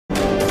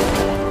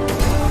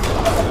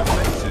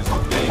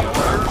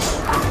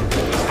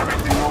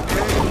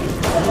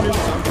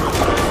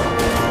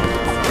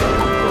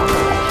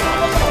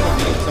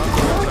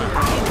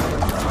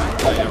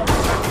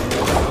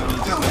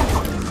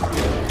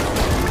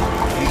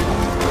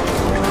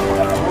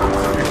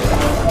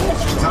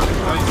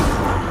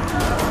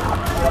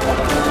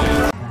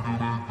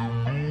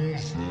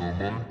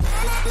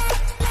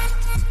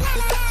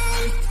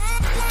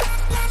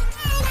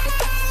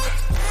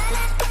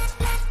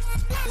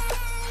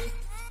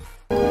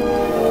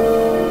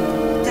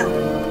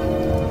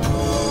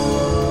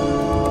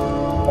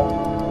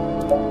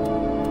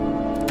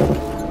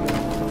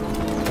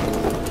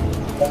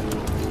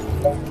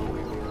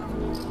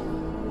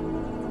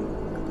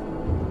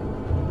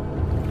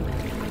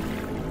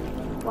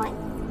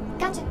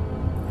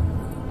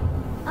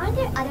Are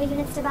there other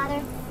units to bother?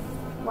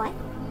 What?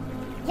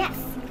 Yes.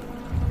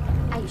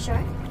 Are you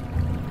sure?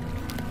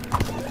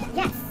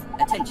 Yes.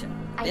 Attention.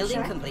 Are you Building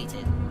sure?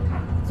 completed.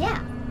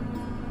 Yeah.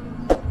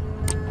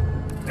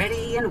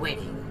 Ready and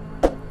waiting.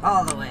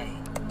 All the way.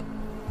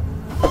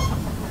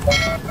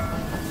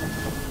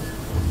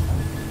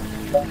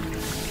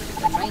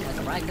 The train has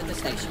arrived at the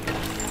station.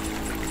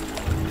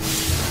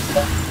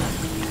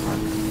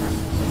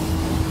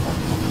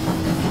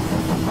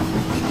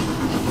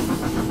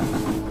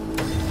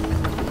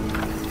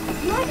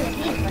 You are gonna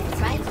pay for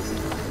this, right?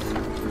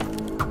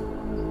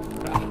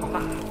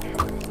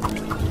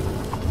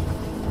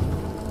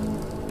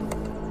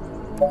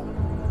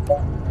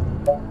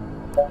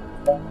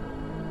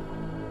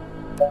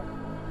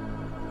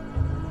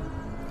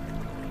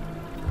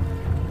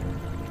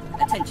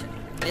 Attention.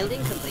 Building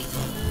completed.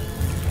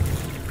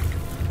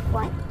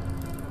 What?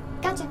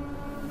 Gotcha.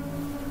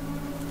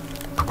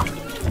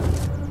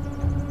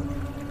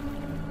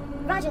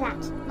 Roger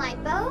that. My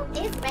bow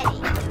is ready.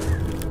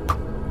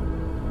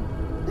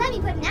 Let me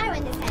put an arrow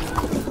in this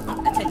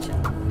head.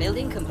 Attention.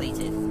 Building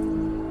completed.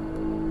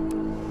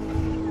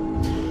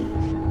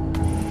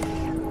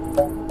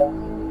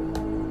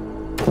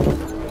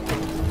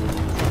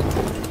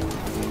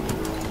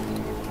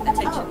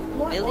 Attention.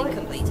 More Building orders.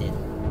 completed.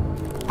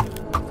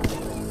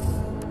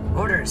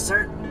 Orders,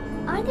 sir.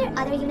 Aren't there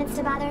other units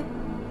to bother?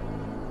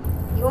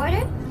 You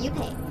order, you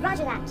pay.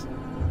 Roger that.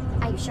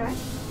 Are you sure?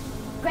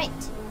 Great.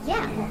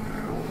 Yeah.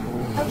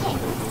 Okay.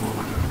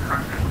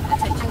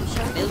 Attention. Are you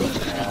sure? Building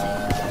completed.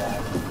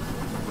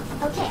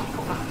 Okay.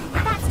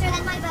 Faster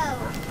than my bow.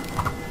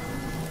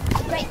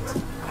 Great.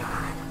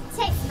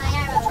 Take my The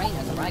arrow. train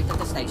has arrived at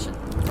the station.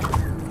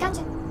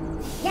 Gotcha.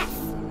 Yes.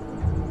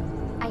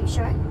 Are you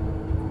sure?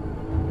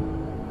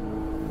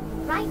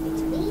 Right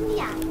between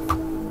the eyes.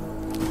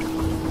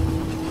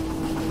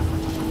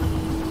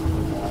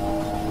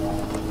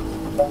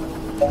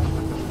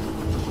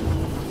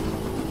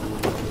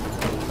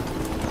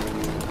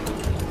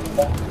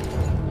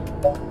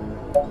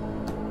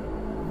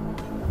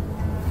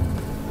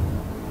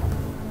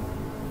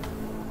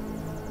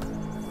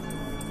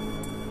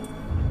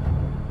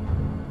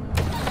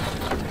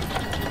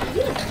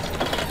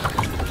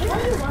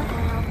 What do you want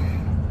now?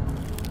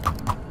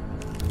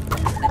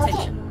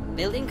 Attention.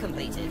 Building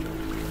completed.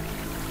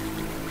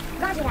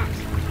 Roger that.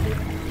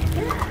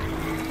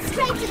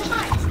 Straight to the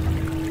heart.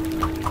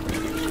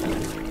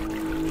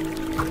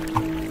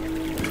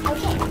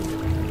 Okay.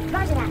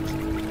 Roger that.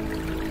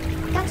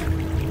 Gotcha.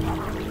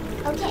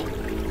 Okay.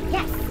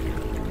 Yes.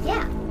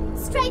 Yeah.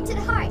 Straight to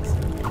the heart.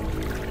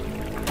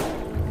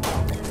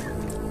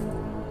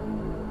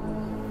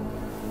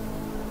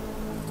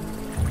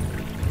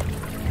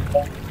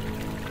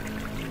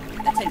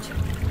 Attention.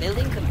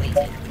 Building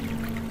completed.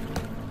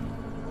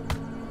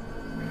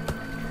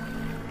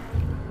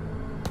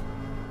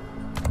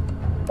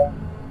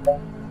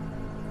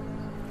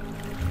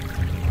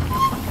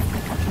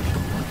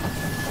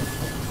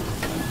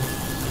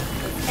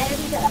 Better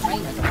be The good.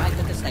 train has arrived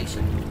at the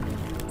station.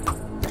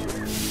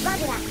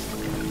 Roger that.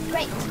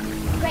 Great.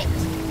 Great.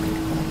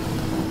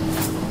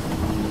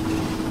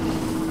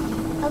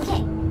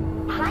 Okay.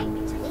 Right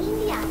between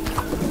the eyes.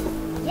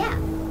 Yeah.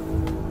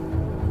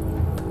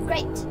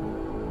 Great.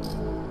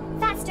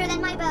 Faster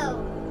than my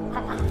bow.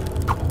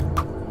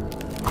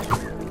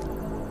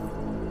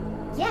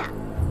 Yeah.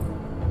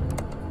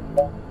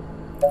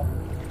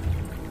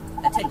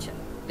 Attention.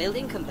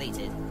 Building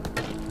completed.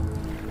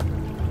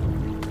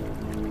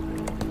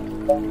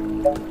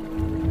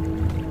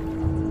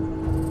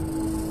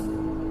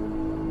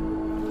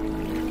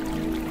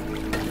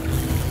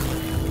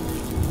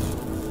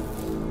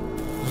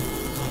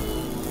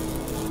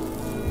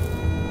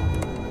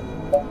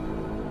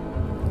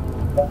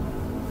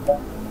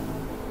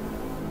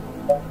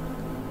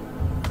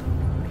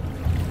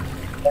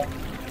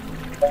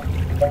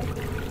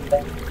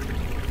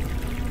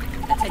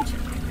 Attention.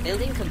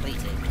 Building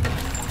completed.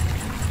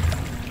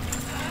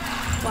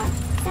 What?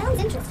 Sounds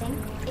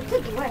interesting. It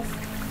could be worse.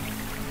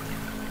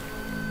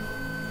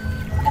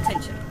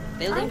 Attention.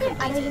 Building Are there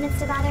other completed. units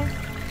to bother?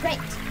 Great.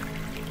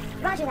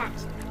 Roger that.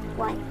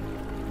 What?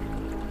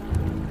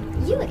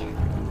 You again?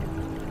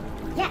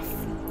 Yes.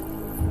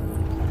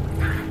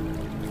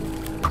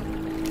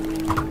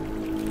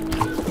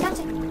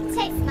 Gotcha.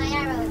 Take my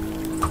arrows.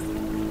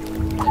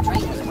 The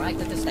train has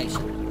arrived at the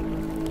station.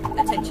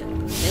 Attention.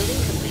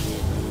 Building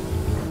completed.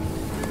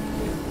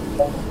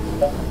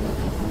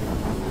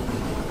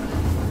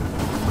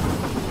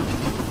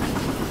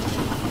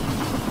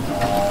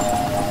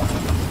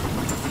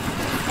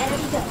 Better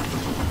be good.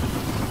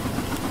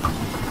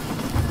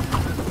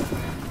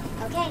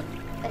 Okay,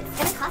 but it's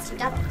gonna cost you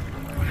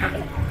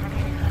double.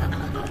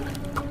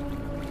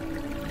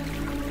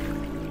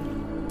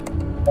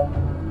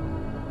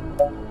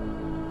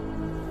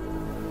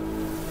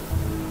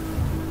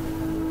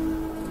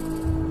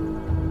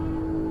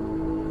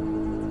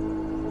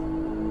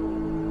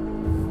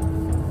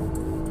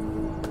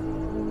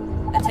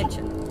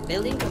 Attention.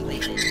 Building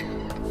completed.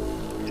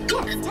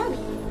 Yes, tell me,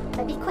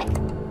 but be quick.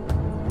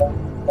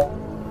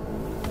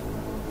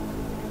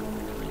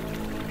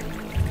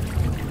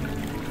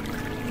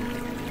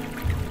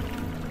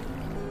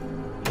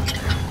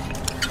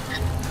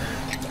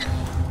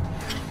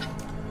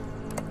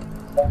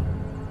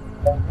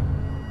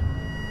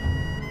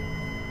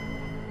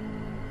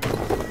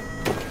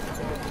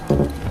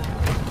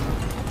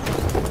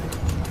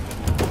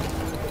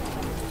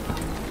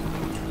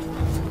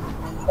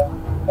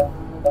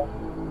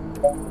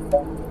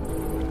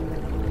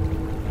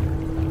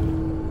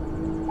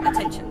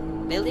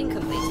 Attention. Building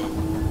completed.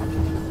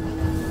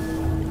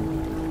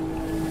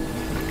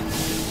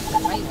 The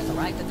train has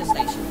arrived at the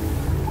station.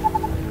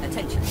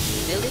 Attention.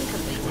 Building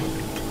completed.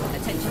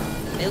 Attention.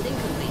 Building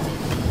completed.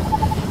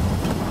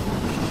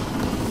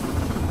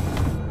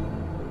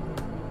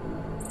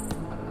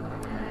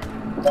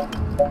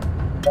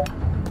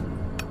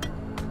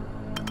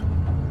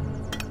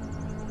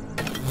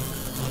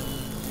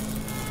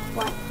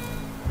 What?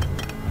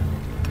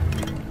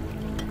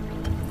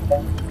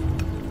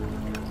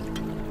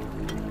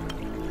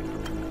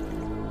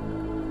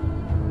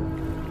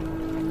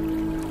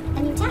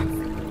 A new task.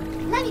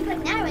 Let me put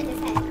an arrow in his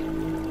head.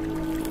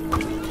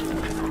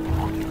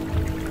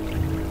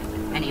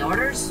 Any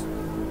orders?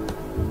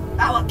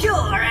 I will kill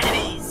our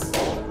enemies!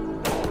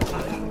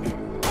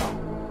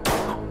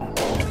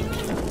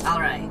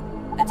 Alright.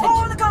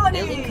 Attention. the colony!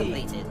 Building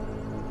completed.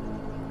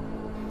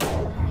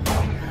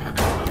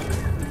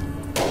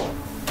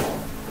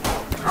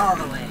 All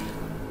the way.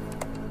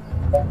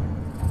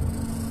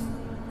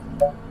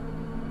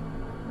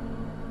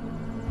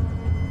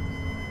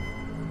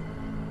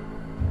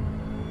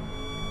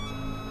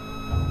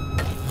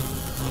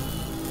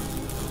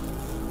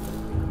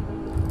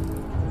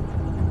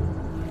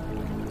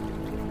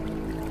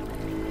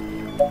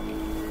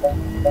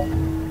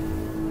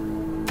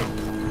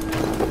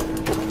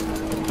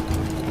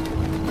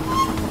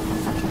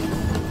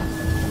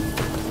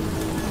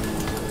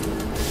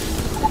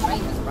 The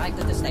train has arrived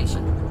at the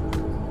station.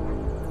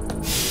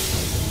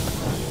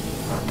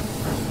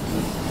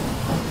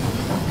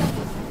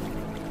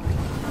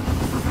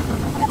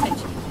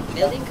 Attention.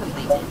 Building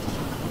completed.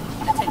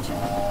 Attention.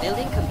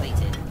 Building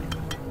completed.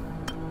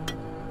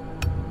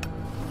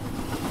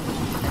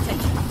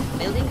 Attention.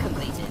 Building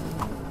completed.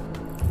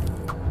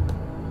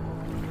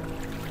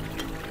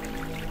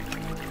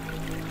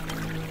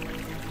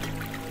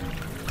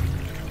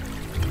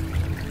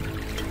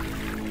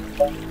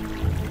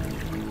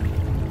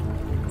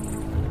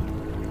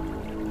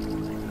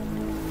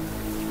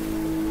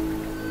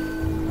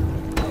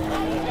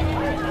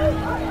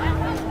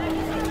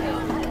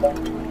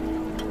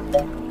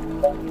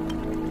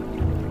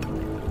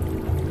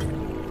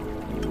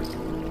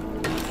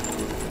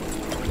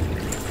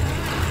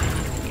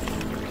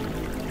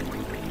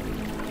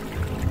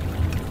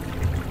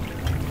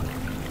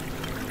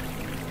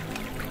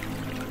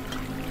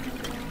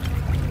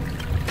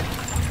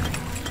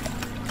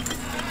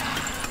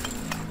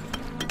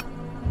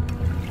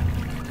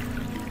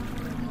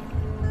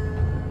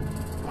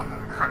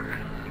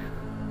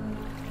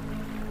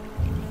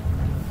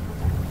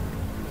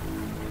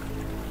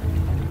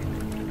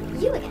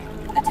 You again.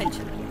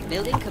 Attention.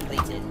 Building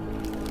completed.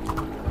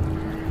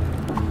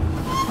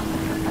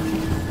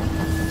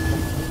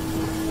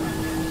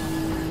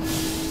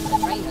 The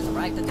train has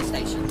arrived at the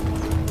station.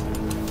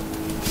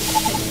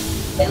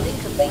 Attention. Building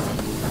completed.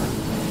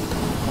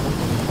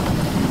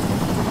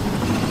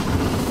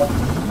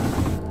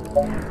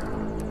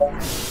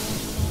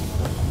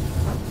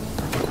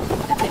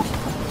 Attention.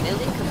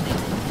 Building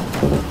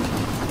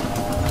completed.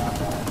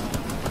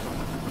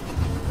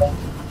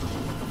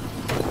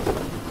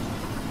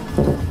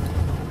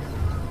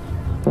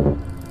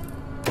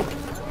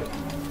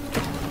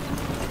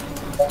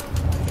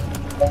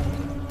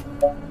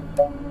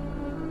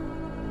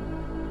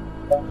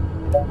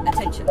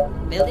 Attention.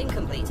 Building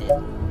completed.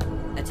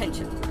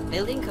 Attention.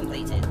 Building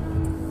completed.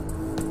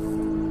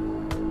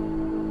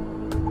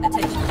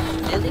 Attention.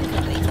 Building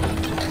completed.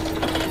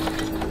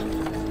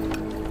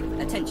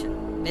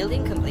 Attention.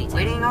 Building completed.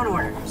 Waiting on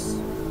orders.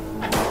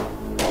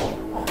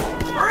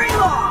 Bring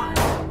on!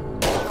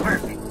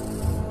 Perfect.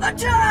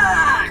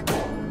 Attack!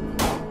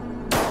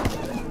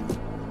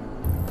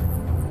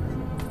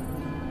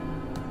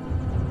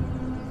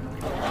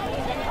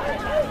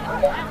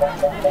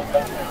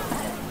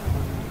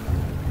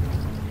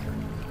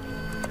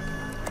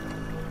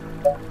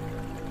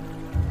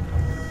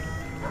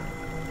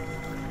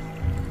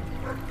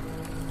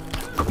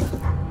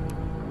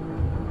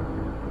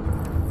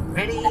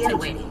 Ready and Attention.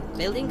 waiting.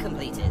 Building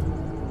completed.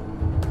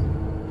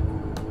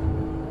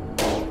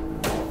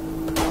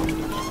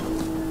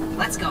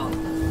 Let's go.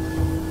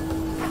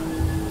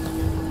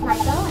 My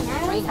bow and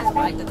arrows Train has are ready.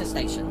 arrived at the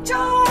station.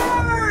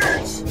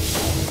 Charge!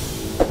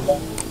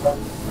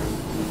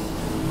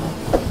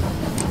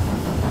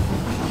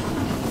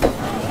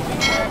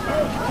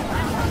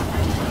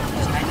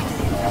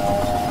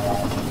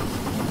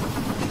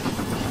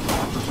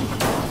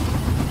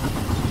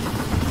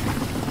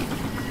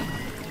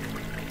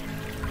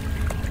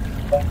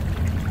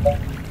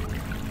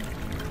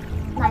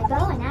 My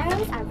bow and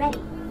arrows are ready.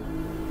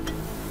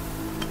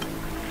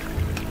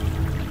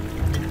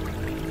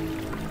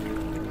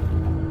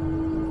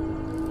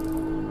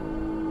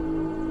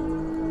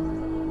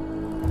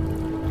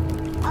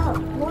 Oh,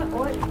 more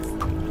orders.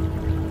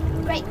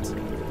 Great.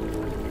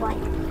 What?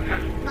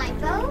 My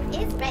bow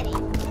is ready.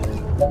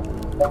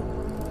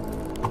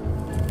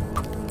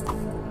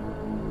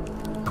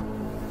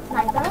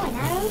 My bow and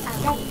arrows are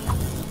ready.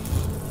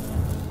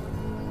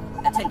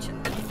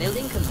 Attention.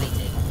 Building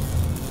completed.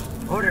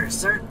 Orders,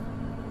 sir.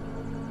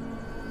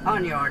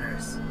 On your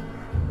orders.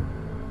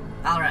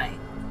 Alright.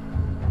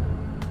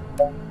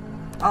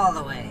 All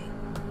the way.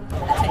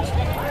 Attention.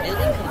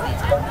 Building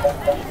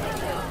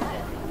completed.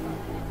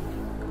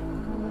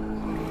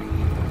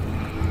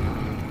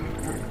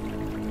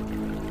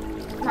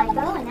 My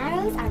bow and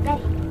arrows are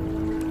ready.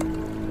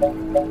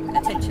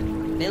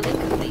 Attention. Building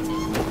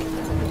completed.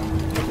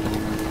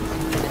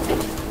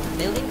 Attention.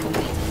 Building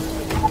completed.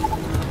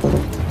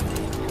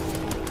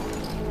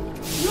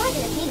 You are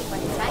gonna pay me for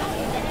this, right?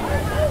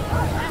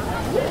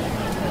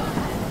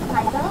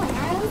 My bow and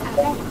arrows are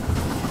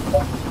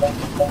ready.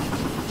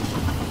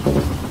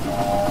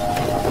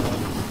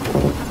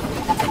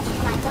 Attention.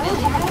 My bow and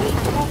Building arrows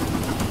completed. are ready.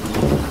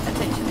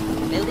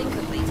 Attention. Building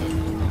completed.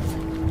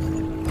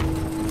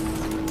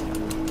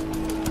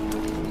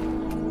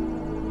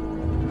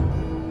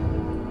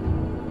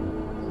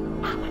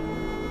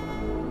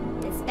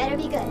 This better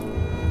be good.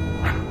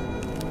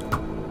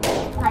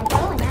 My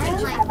bow and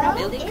arrows are ready.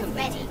 Building It's completed.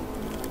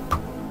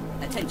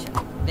 ready. Attention.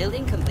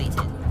 Building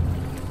completed.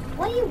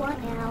 What do you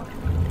want now?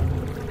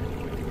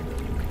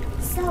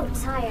 So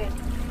tired.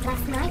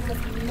 Last night was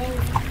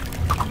amazing.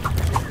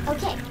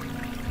 Okay.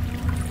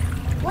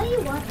 What do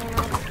you want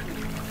now?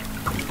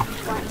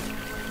 What?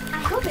 I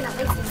hope you're not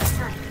wasting your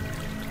time.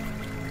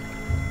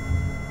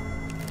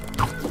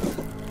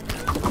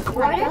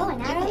 My bow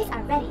and arrows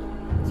are ready.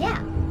 Yeah.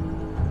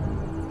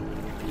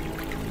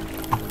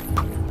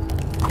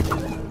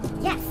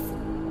 Yes.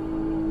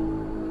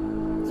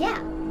 Yeah.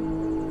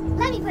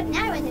 Let me put an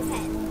arrow in his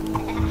head.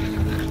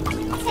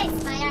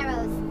 Taste my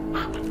arrows.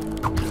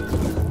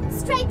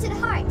 Straight to the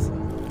heart.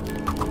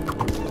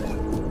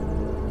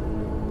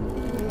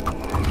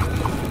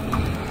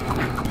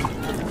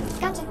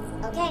 Gotcha.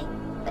 Okay.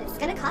 But it's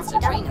gonna cost The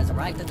you train double. has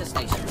arrived at the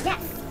station.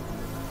 Yes.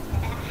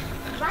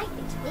 Right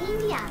between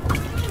the eyes.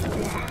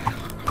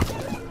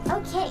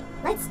 Okay,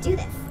 let's do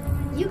this.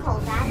 You call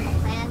that a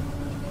plan?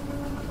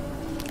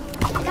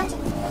 Gotcha.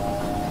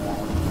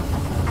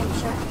 Are you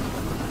sure?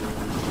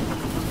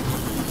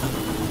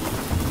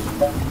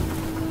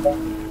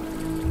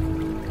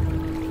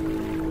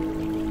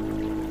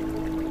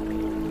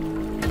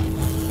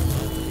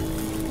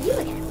 You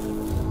again.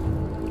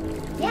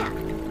 Yeah.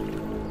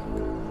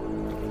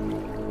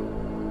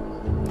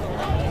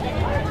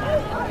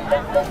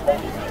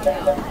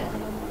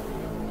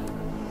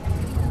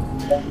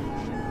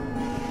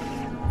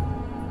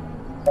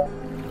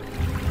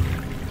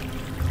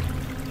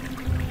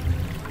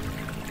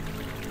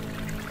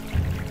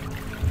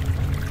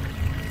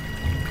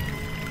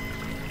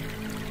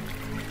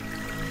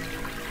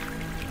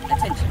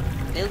 Attention.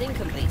 Building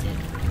completed.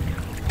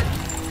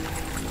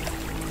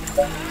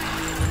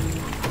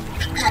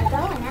 My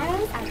bow and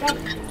arrows are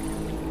ready.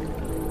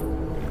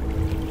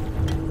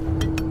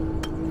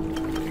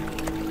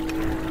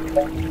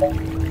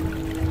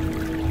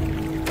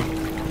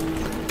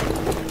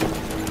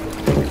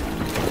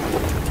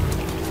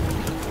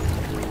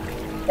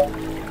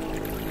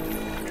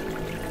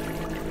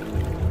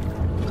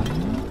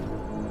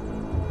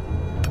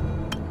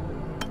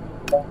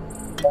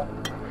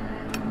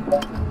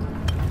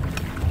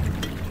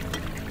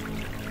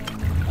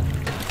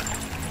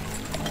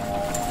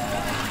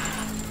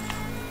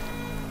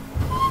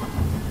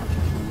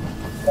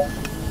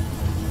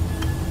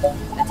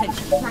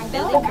 Attention. My bow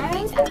Building and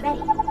arrows completed. are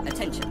ready.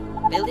 Attention.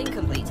 Building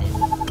completed.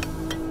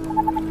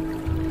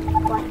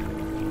 What?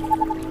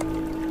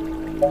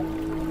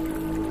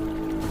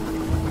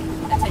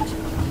 Attention.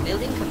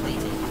 Building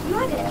completed. You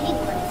are gonna pay me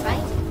for this,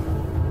 right?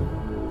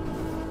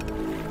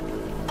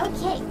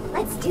 Okay,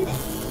 let's do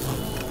this.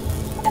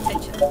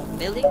 Attention.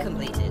 Building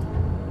completed.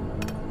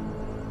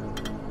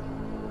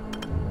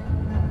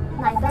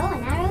 My bow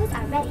and arrows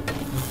are ready.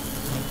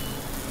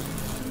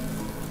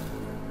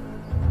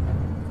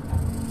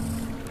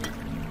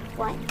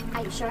 What?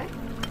 Are you sure?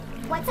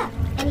 What's up?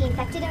 Any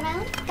infected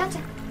around?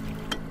 Gotcha.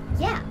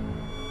 Yeah.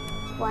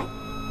 What?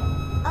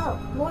 Oh,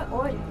 more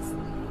orders.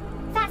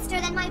 Faster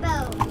than my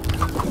bow.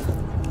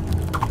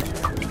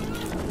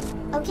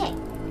 Okay,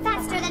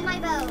 faster than my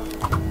bow.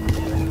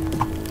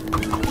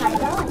 My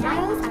bow and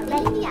arrows are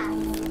ready in the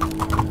eyes.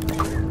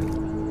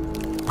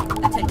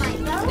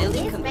 Attention. My bow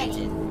Building is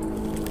completed.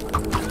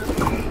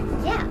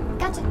 Yeah,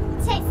 gotcha.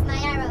 Taste my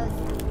arrows.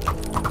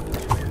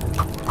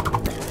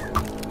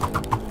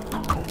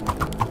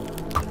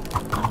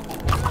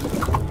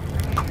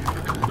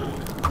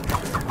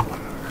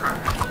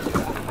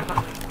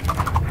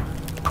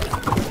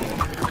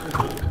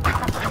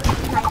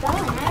 My bow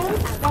and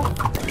arrows are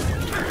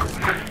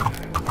ready.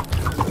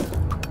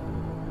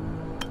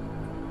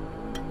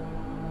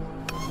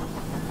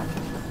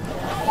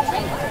 The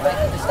train has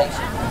arrived at the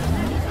station.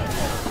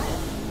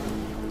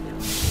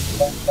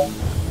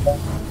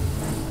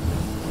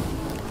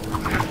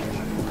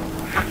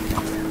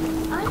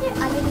 Are there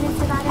other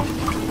units about it?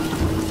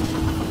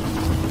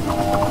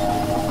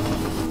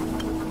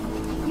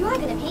 You are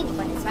gonna pay me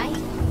for this, right?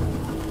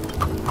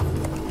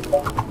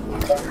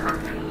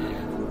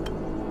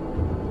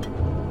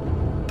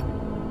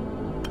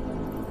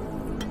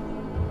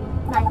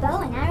 My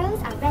bow and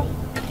arrows are ready.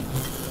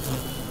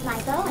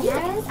 My bow and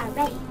arrows are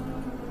ready.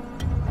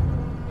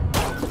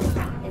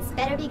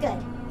 better be good.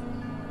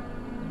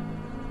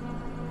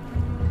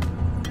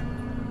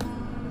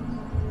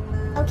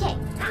 Okay,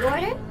 you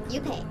order,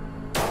 you pay.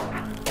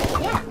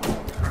 Yeah,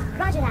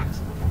 roger that.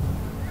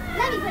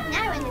 Let me put an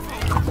arrow in his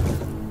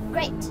head.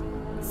 Great.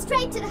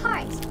 Straight to the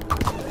heart.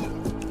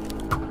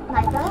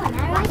 My bow and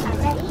arrows are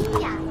ready.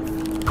 Yeah.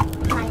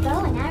 My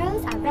bow and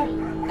arrows are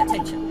ready.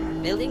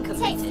 Attention. Building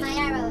completed. Take my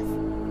arrows.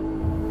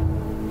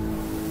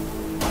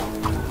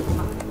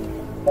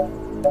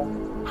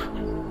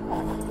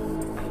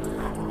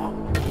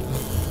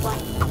 What?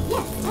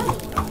 Yes, tell me.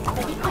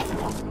 But be quick.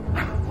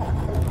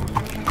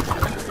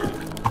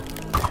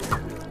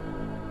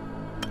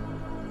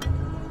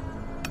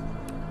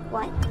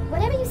 What?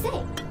 Whatever you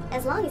say.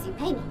 As long as you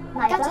pay me.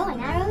 My bow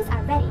and arrows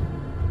are ready.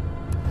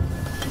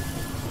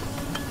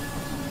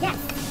 Yes.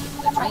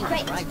 The train Great.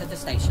 has arrived at the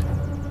station.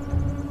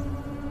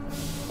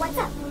 What's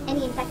up?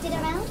 Any infected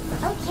around?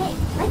 Okay,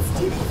 let's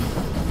do this.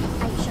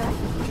 Are you sure?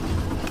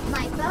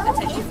 My bow is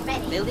Attention.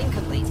 ready. Building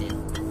completed.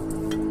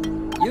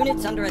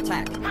 Units under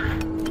attack.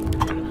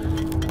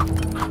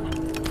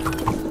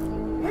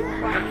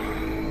 What?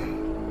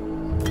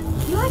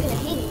 You're gonna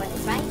pay me for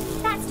this, right?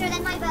 Faster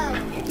than my bow.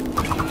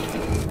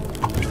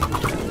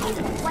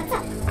 What's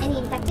up? Any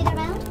infected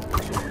around?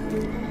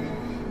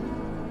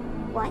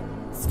 What?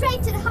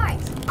 Straight to the heart.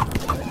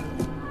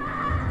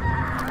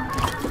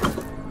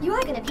 You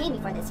are gonna pay me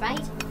for this,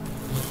 right?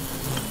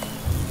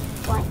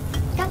 What?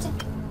 Gotcha.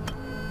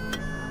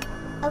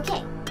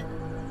 Okay.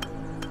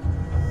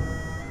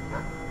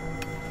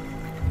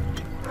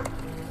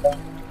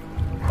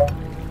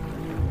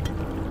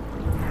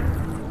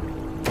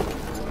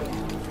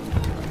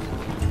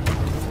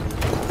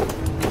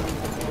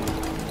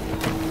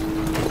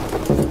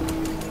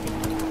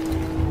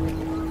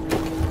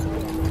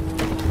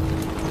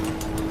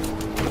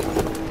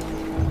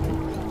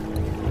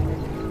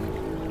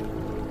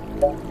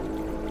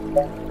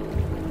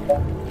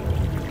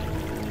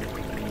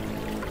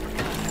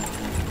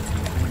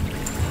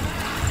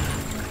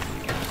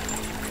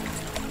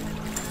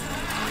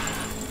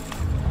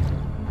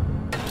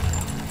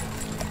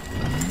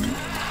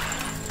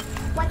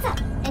 What's up?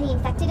 Any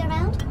infected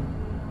around?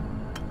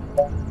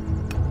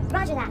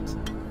 Roger that.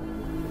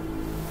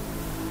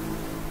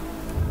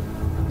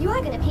 You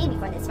are gonna pay me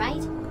for this,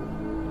 right?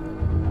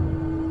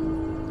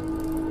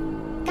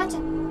 Gotcha.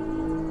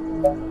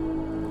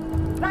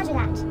 Roger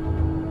that.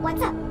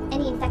 What's up?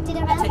 Any infected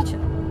around?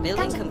 Attention.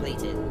 Building Gotcha.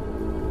 completed.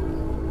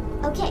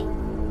 Okay.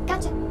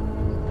 Gotcha.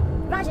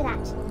 Roger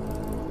that.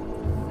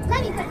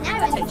 Let me put an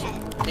arrow in his head.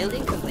 Attention.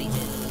 Building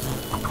completed.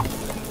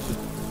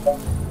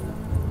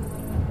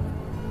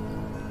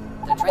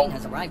 The train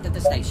has arrived at the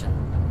station.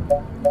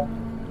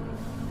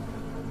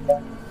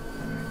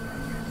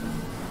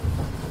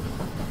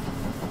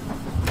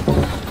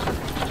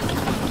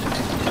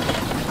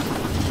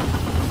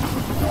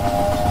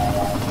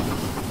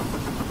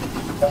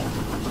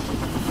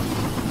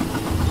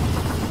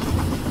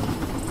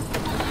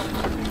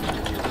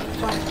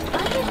 What?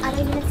 Are there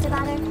other units to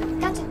bother?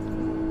 Gotcha.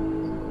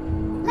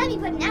 Let me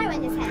put an arrow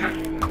in his head.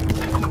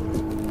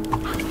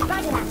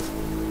 Roger that.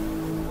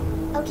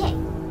 Okay.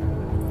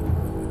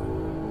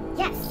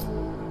 Yes.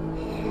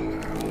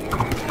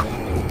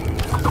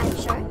 Are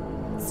you sure?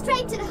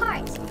 Straight to the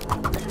heart.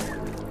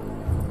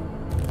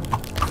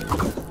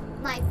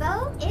 My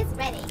bow is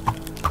ready.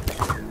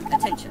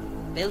 Attention.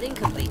 Building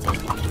completed.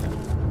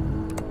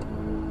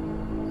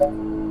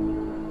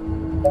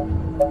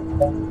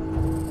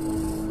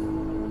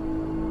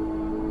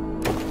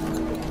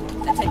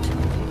 Attention.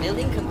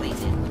 Building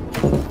completed.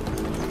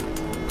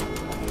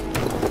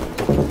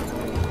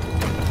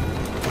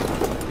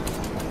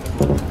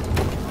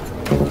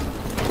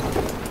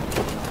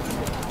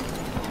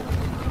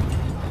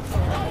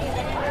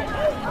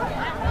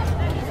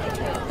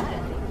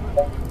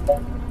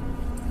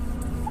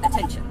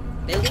 Attention.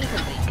 Building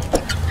completed.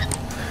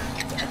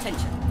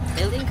 Attention.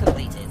 Building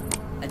completed.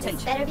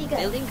 Attention. Better be good.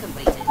 Building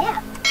completed.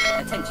 Yeah.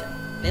 Attention.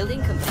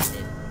 Building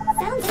completed.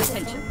 Sounds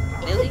interesting. Attention.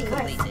 It Building could be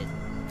worse. completed.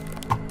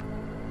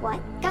 What?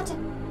 Gotcha.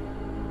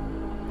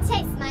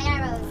 Taste my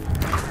arrows.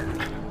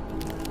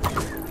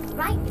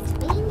 Right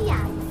between the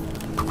eyes.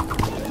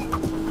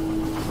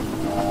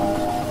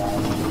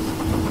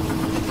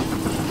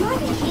 You're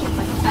gonna pay me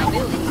for this, Our right?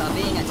 buildings are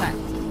being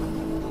attacked.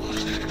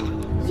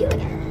 You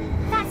again.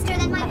 Faster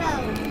than my bow.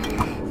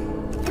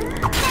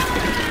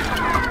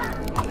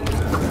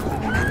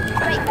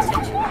 Great.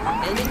 Attention.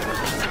 Building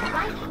completed.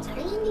 Right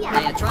between the They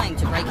eyes. are trying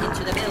to break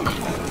into the building.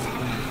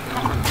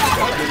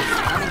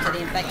 Coming to the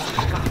infection.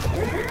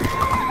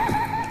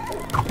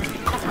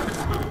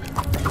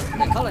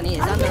 The colony is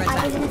Are under there other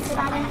attack. units to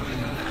bother?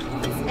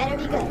 This better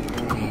be good.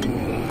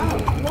 Oh,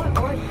 more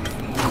orders.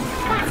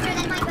 Faster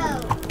than my bow.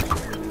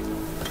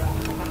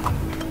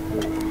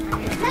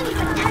 Let me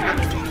put an arrow in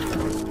his head.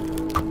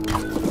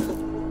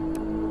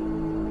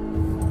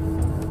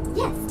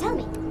 Yes, tell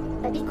me.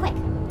 But be quick.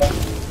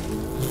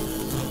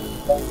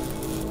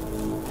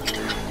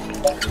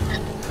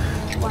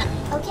 What?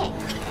 Okay.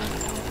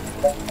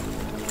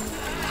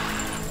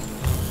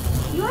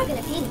 You are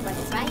gonna pay me for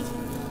this, right?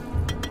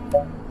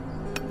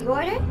 You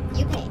order,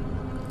 you pay.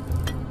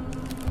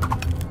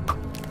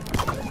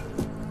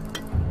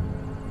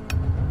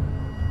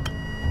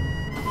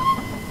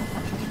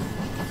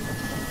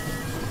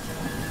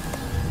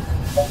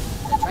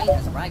 The train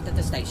has arrived at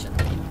the station.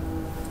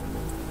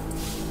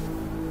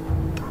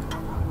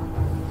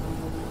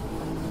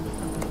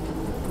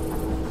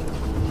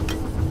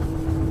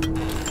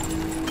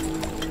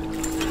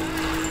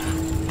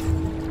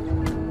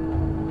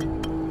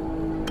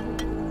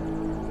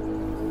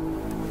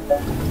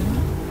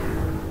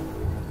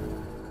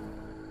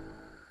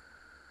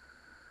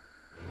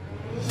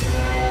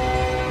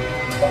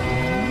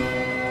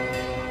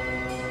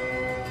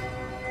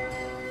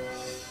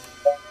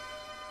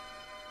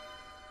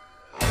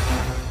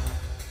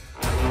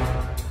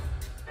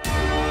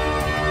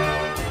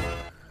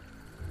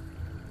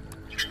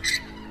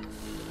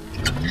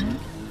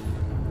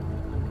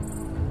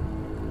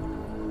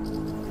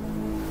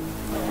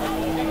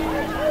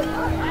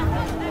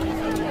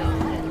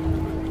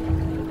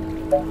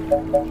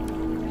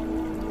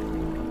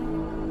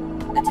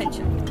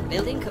 Attention,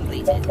 building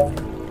completed.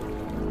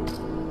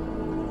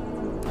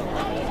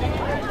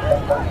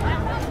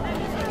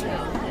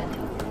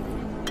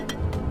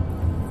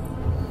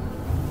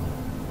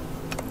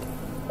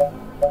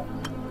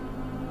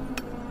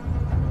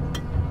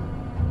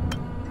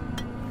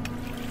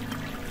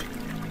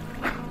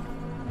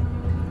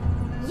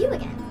 You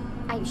again.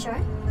 Are you sure?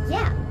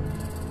 Yeah.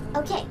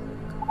 Okay.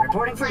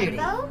 Reporting for My duty.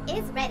 bow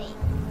is ready.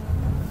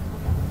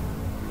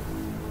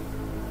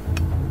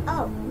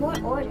 Oh, more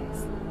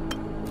orders.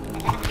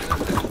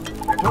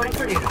 Reporting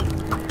for duty.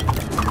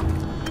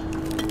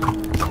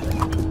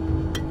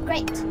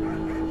 Great.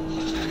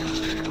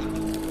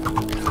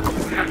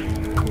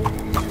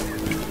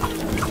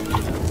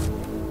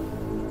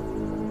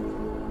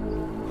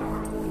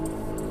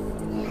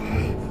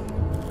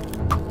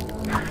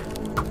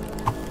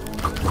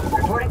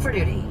 Reporting for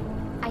duty.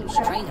 Are you The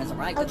sure? train has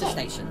arrived at the Okay.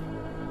 station.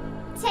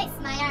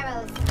 Taste my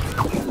arrows.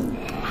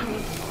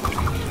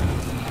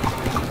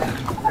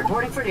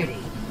 Reporting for duty.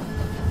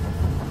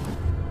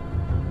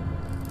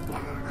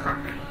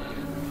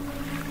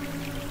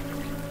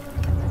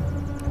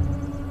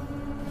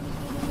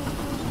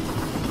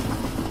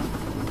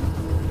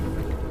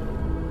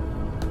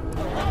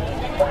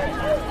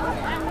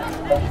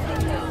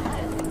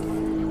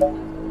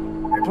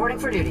 Reporting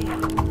for duty.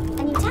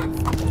 A new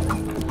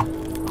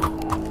task.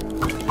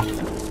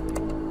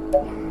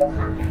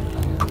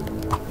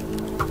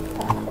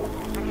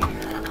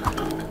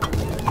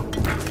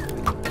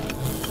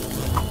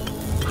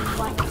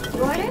 What?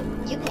 You order,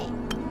 you pay.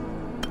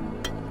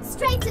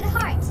 Straight to the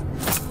heart.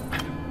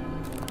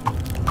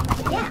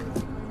 Yeah.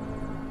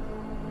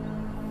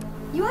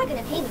 You are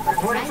gonna pay me for this,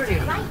 Reporting for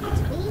duty. right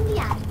between the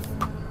eyes.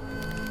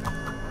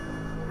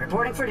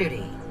 Reporting for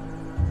duty.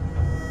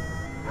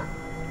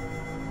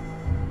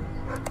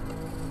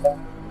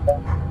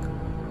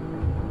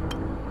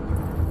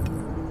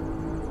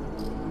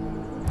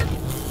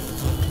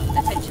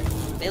 Attention,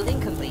 building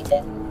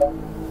completed.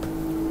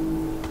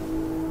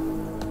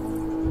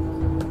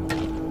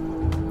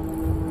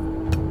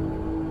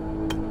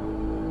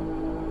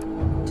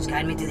 Just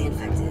guide me to the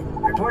infected.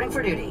 Reporting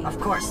for duty. Of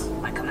course,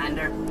 my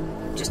commander.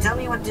 Just tell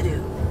me what to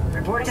do.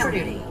 Reporting for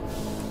duty.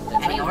 The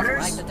train Any has orders?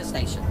 arrived at the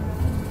station.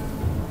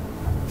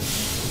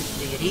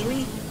 Do you need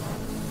me?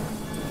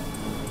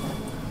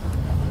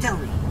 Tell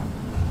me.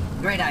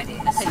 Great idea,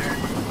 Attention,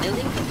 sir.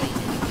 building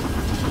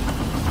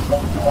completed.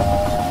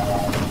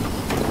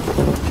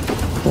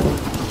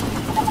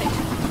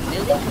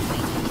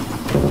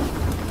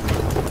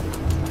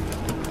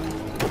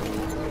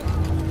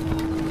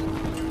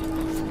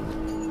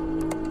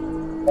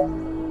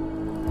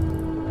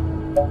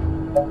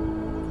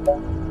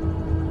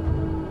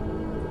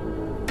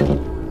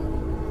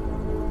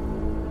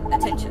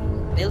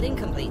 Attention, building completed. Attention, building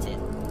completed.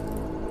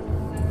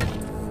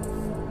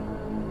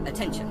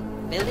 Attention,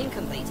 building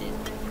completed.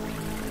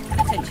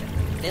 Attention,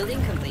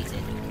 building completed.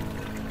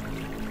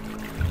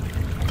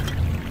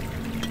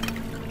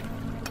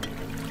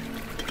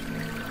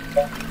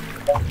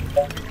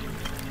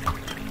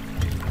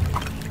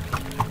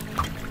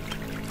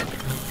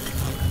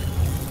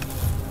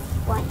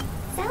 What?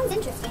 Sounds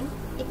interesting.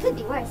 It could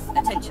be worse.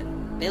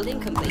 Attention, building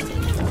completed.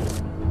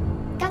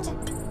 Gotcha.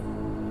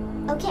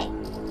 Okay.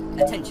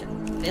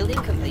 Attention,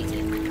 building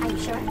completed. Are you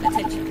sure?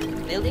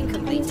 Attention, building A new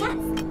completed. task.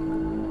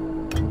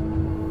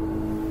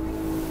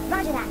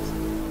 Roger that.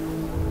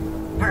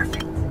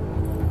 Perfect.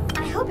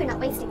 I hope you're not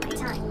wasting my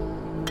time.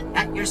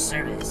 At your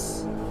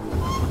service.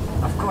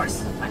 Of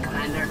course, my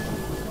commander.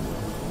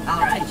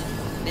 All right.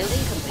 Attention,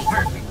 building completed.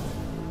 Perfect.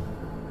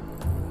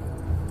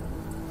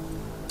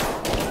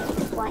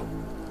 What?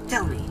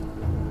 Tell me.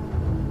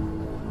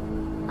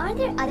 Are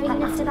there other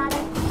units to bother?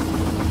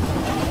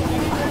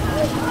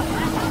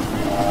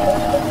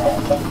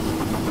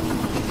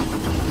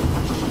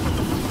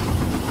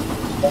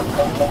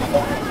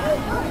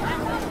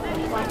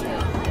 What?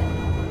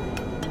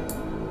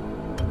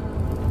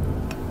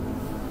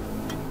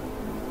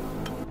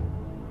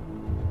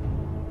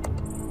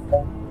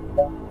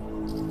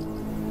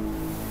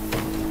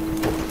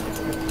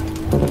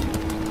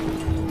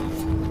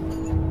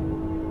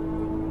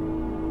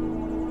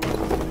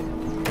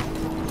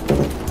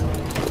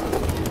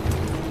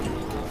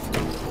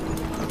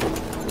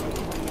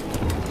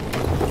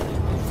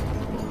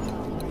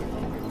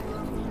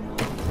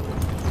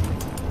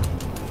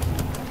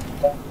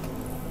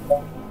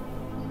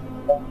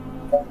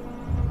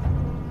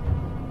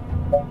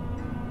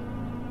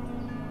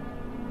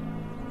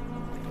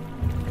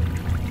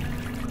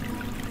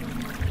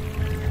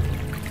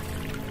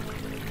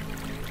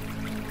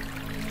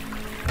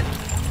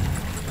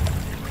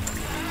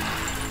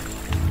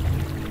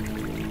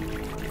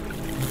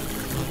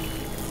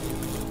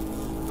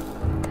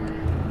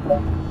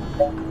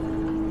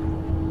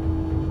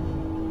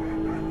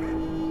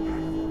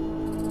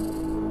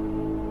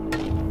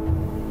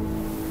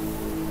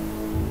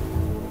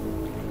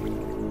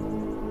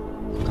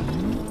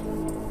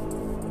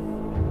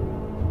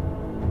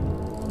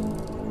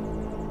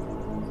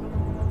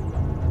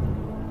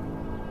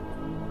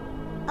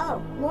 Oh,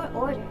 more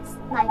orders.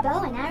 My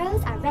bow and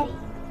arrows are ready.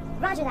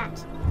 Roger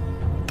that.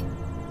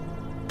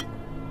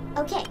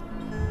 Okay,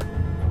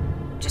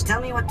 Just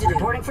tell me what to do.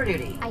 Reporting for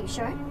duty. are you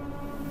sure?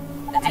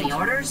 Any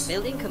orders?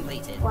 Building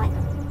completed. What?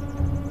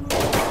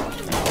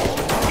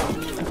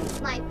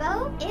 My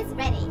bow is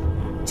ready.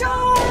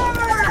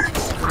 Charge!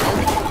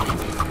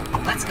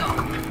 Let's go.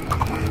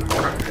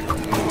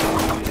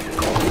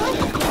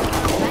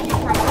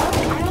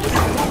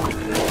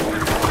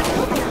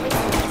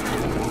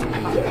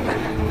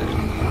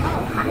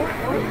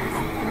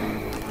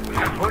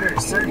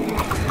 Orders, sir.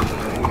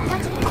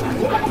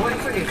 Reporting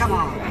for duty. Come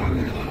on.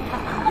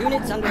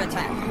 Units under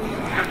attack.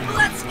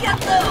 Let's get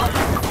them!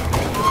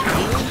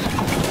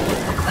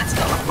 Let's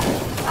go.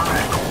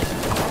 Alright.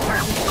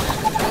 Perfect.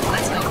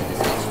 Let's go.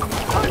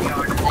 On your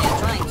order. They are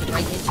trying to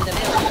break into the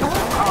building.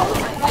 All the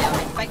way. They are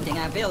infecting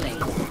our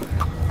buildings.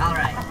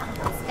 Alright.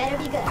 This better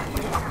be good.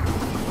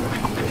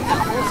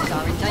 Our forces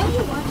are in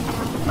danger.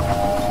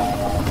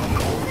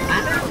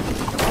 Commander?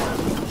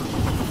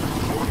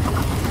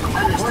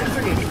 Understood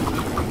for duty.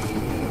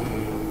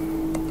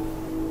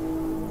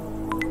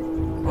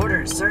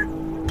 Orders, sir.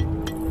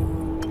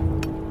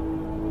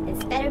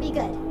 This better be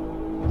good.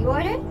 You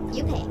order,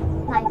 you pay.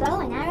 My bow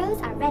and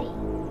arrows are ready.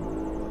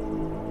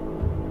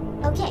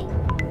 Okay.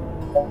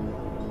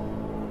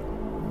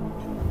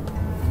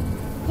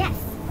 Yes.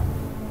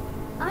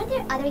 Aren't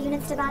there other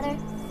units to bother?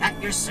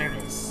 At your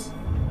service.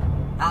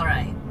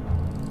 Alright.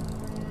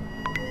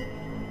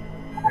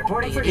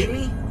 Reporting for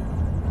duty.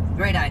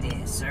 Great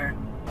idea, sir.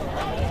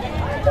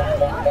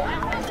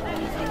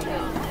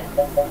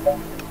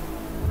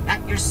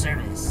 At your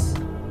service.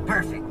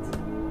 Perfect.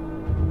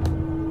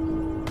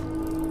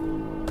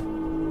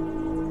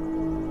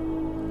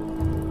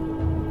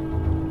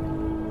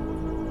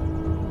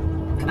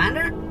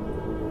 Commander?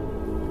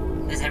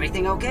 Is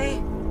everything okay?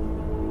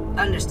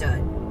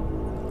 Understood.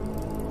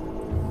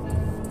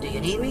 Do you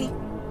need me?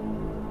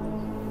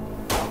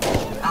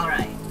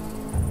 Alright.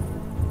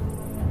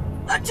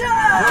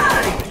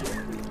 Attack!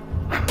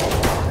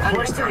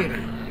 Understood.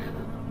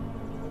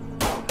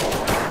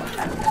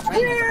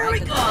 Here we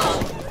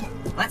go!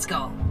 Let's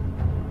go.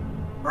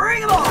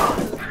 Bring 'em on!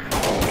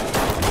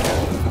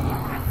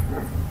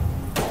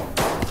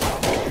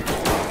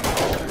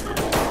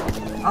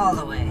 All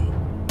the way.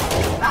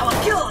 I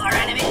will kill our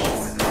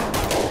enemies!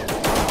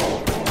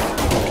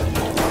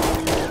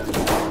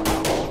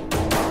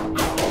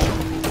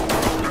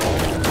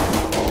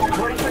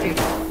 Reporting for duty.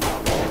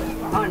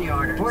 On your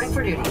order. Reporting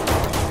for duty.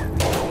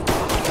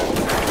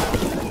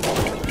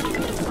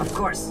 Of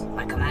course,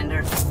 my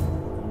commander.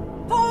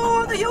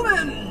 For the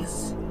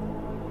humans!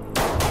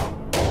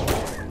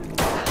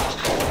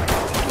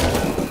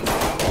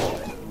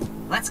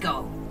 Let's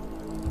go.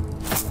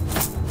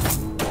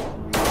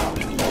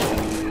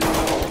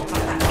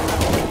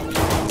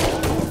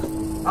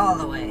 All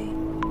the way.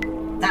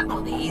 That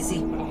will be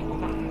easy.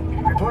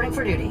 Reporting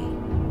for duty.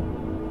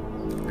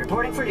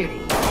 Reporting for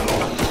duty.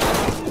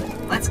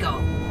 Let's go.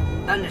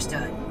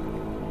 Understood.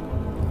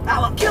 I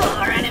will kill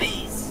our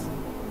enemies!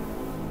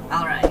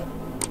 Alright.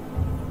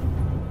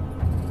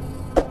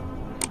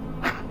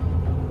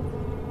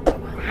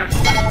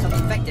 Some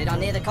infected are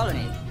near the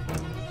colony.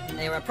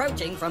 They are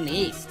approaching from the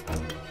east.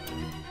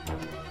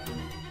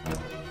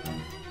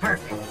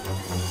 Perfect.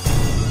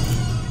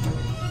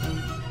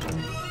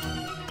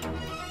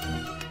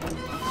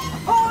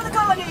 For the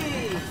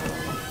colony!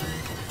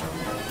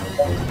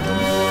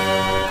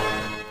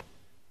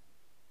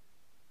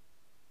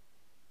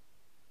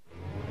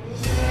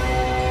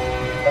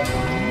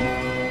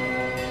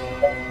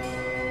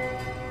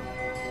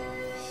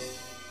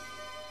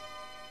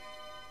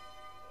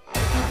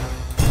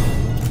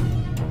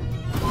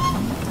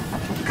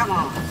 Come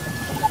on.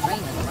 The train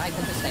has arrived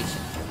at the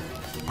station.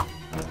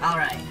 All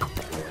right.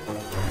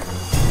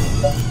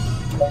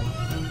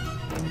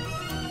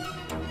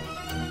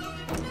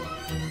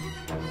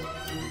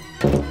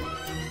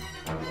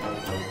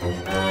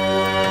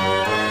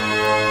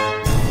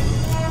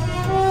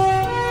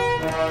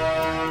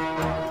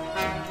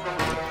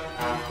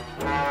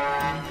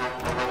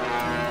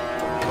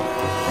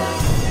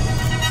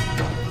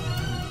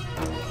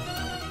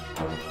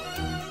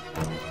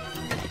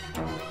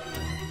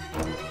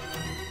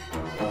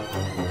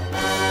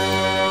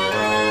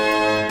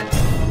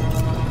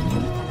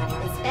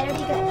 This better be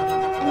good.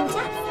 A new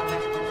task.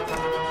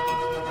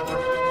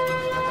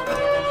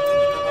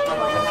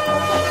 What?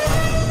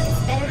 This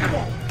better be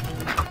good.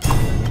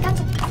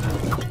 Gotcha.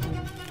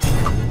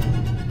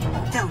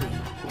 Tell me.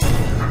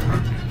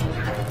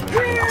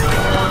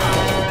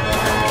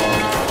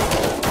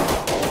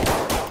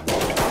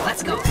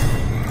 Let's go.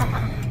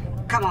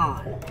 Come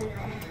on.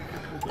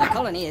 The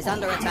colony is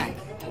under attack.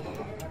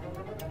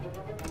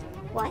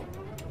 What?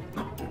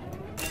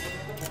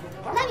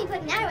 Let me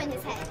put an arrow in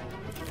his head.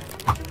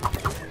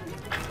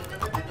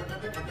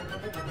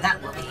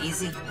 That will be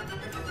easy.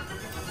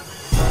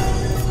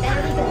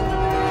 Better be good.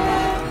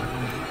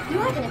 You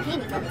are gonna pay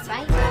me for this,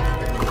 right?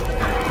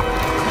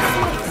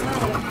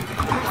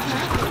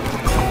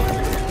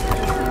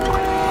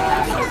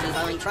 Our forces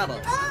are in trouble.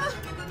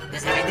 This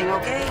Is everything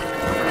okay?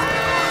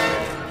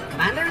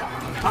 Commander,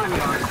 on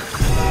your orders.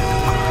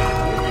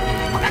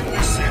 At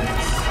your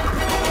service.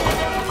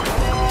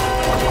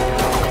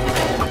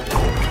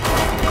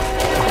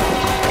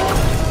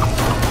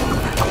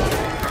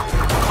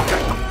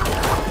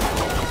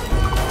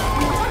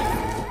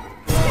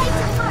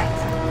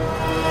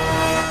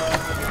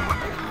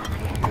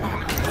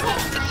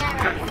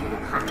 Straight to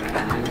the heart.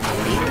 Hit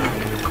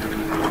my arrow.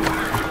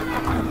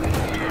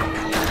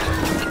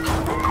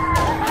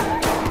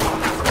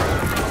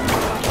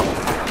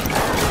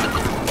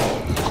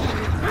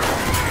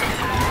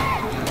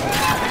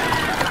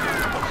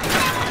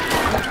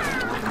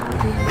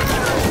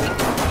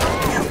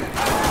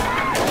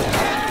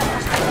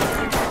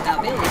 Our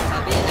buildings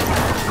are being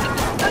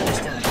attacked.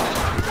 Understood.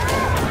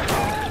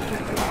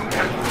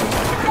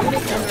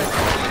 Units under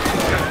attack.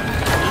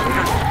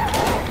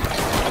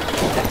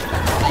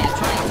 They are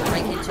trying to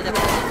break into the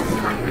buildings.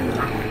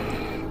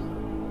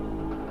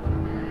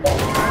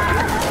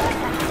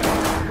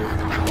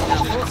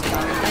 Our forces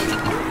are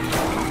invading.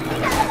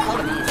 Our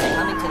colonies are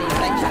coming to the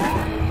invasion.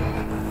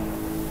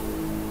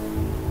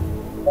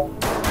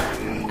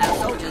 Our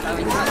soldiers are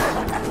in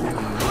trouble.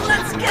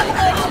 Let's The get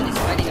infection them! is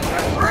spreading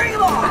across. Bring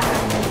them on!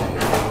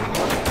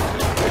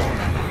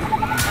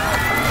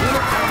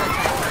 Units under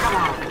attack. Come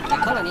on. The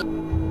colony.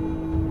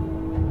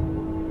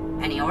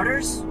 Any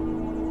orders?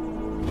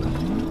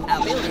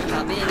 Our buildings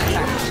are being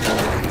attacked.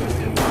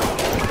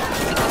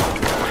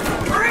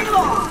 Bring them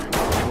on!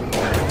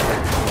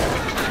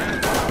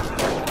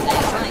 They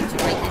are trying to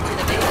break into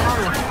the building.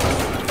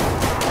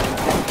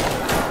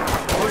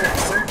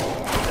 Orders, sir.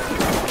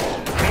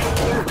 Ready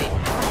your wing.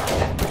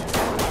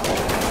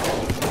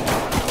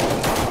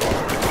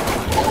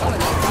 The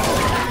colony is under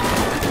attack.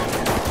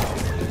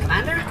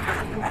 Commander,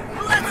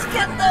 let's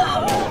get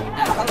them!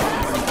 Our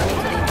colonies are coming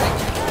to the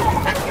invasion.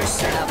 At your Our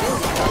service.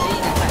 buildings are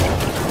being attacked.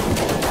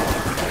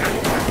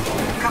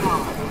 Come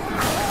on.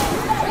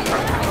 Train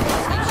is coming to the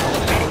station.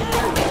 Ready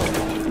your wing.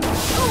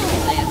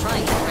 They are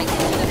trying to break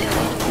into the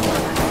building.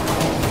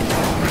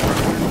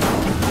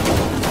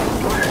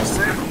 Orders,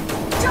 sir.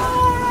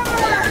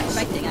 They are Charge!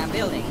 infecting our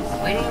buildings.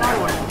 Waiting on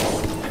orders.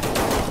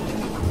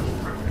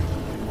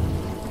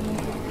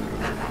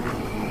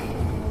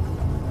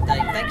 The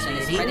infection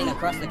is spreading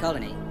across the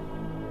colony.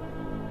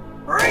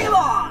 Bring them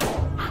on!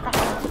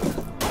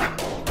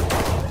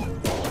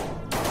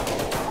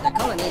 The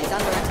colony is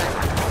under attack.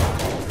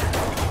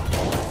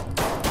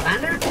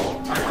 Commander?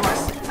 Of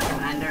course,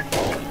 Commander.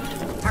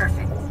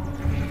 Perfect.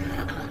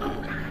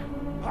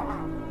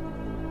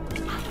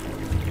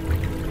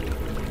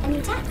 Any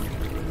attack?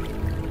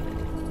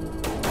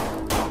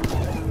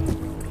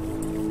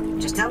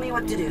 Just tell me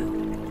what to do.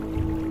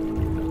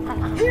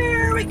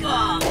 Here we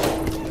come!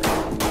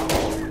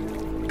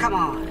 Come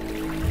on.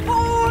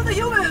 For the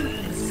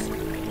humans!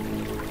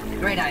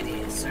 Great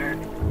idea, sir.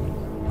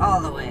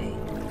 All the way.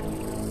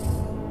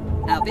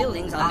 Our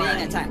buildings are All being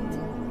right. attacked.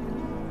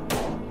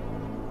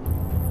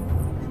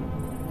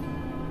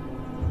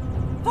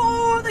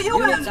 For the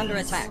humans! Units under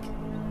attack.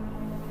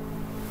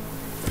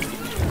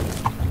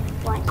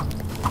 What?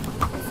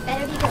 This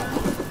better be good.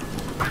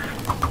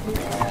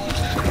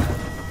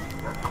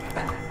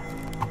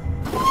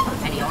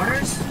 Any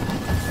orders?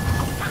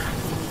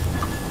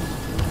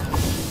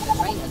 The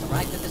train has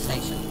arrived at the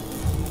station.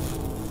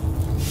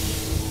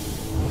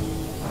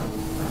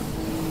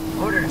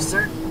 Orders,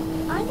 sir.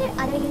 Aren't there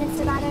other units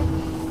to bother?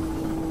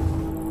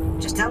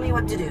 Just tell me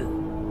what to do.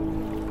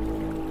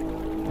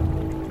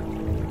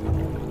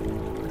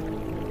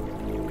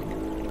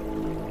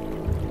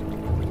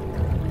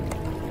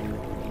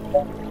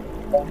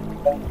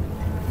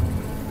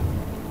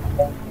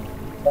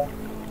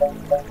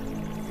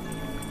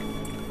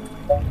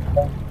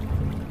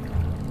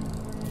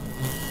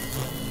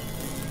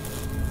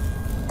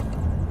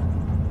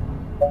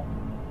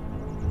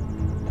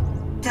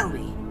 Tell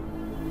me.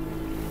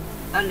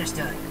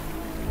 Understood.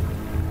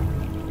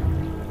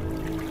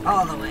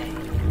 All the way.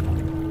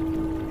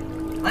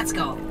 Let's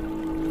go.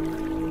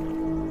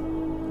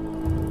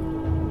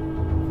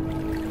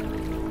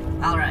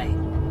 All right.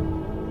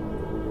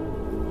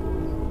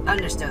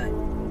 Understood.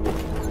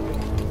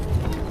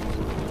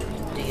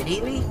 Do you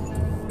need me?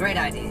 Great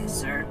idea,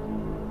 sir.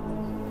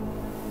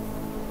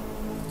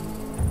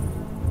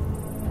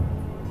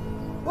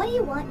 What do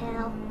you want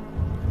now?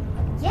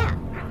 Yeah.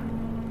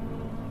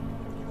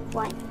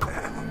 What?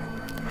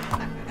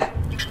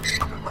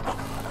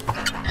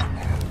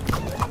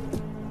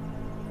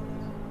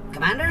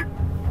 Commander?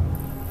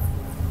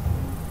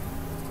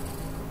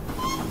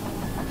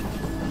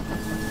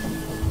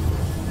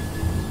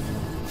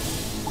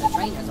 The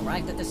train has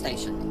arrived at the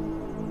station.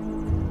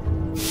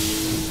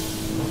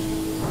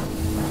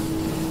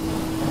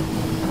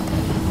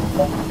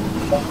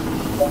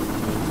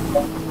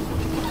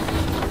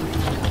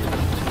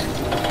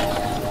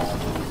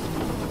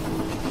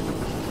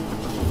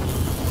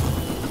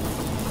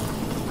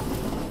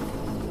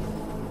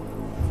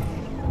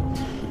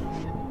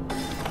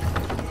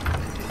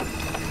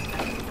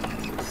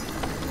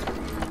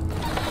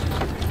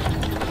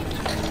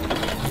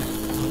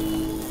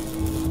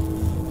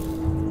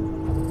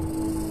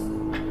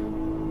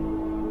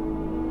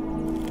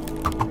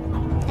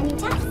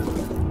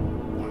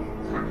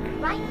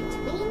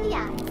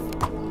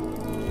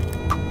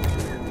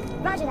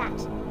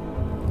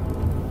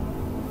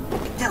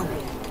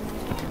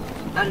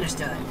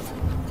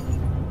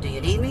 Do you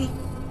need me?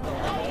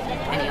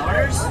 Any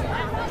orders?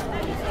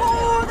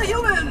 For the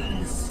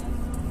humans!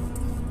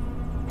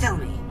 Tell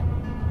me.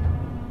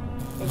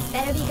 This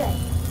better be good.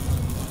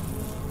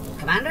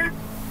 Commander?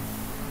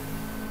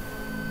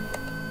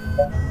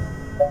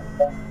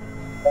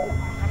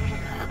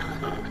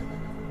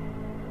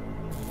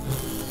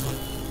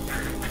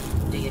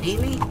 Do you need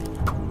me?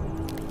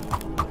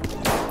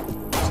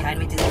 Just guide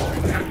me to the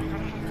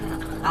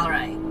exit. All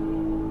right.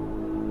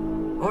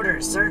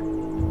 Orders, sir.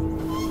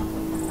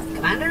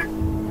 Commander?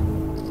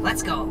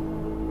 Let's go.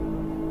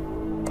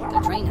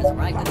 The train has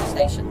arrived at the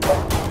station.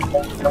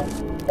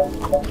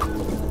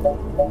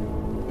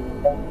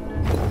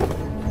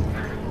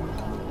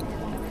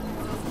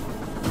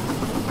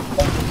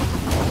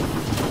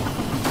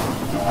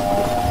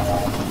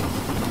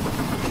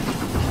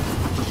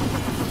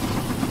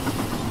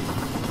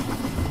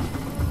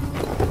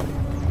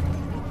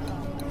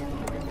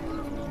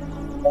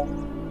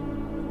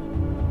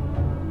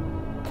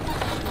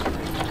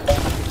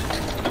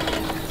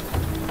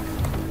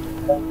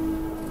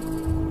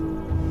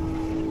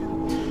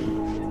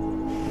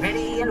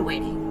 Ready and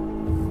waiting.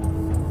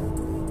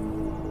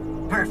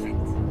 Perfect.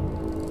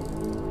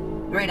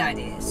 Great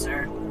idea,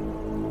 sir.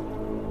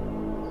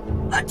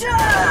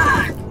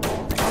 Attack!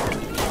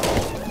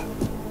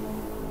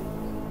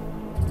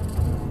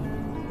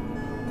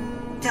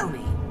 Tell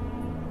me.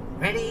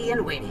 Ready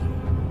and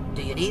waiting.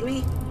 Do you need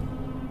me?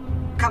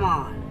 Come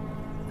on.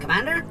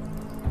 Commander?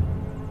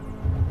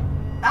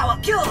 I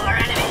will kill our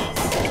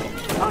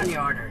enemies! On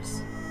your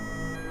orders.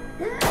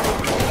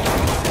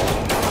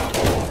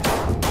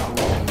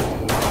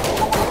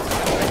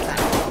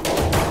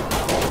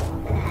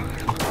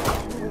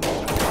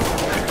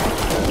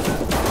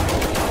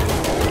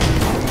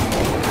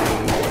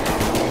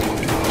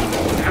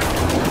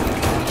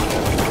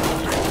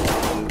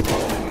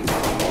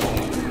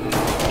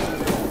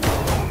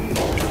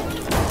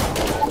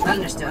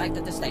 Understood. Arrived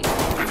at the station.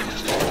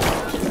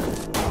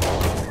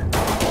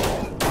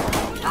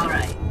 All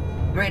right.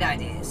 Great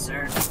idea,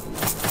 sir.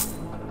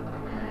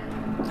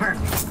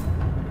 Perfect.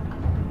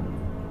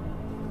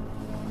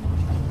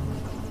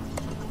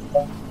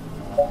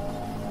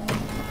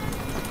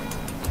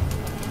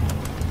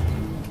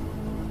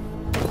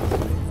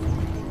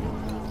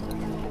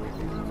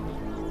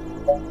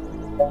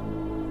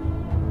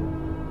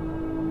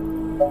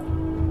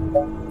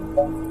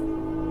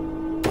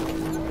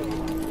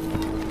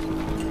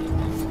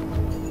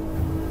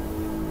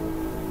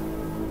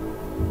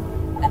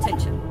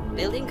 Attention.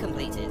 Building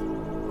completed.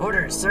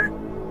 Orders, sir.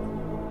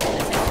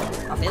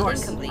 Attention. Of Building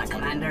course, completed. my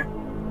commander.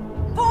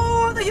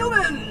 For the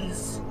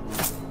humans!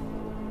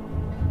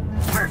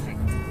 Perfect.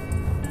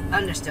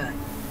 Understood.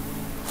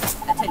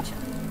 Attention.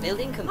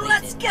 Building completed.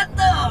 Let's get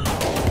them!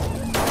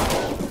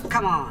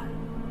 Come on.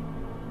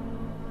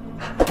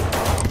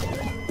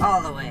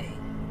 All the way.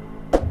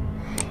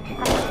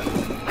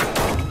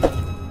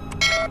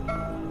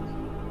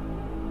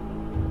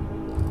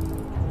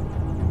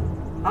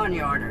 On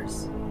your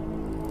orders.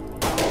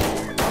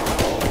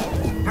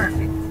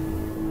 Perfect.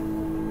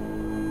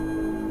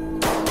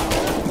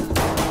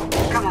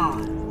 Come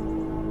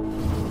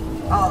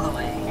on. All the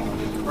way.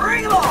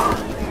 Bring them on!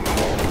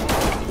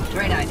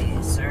 Great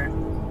idea, sir.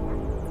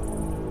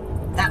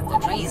 That will The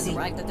be train has easy.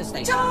 arrived at the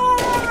station.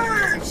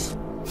 Charge!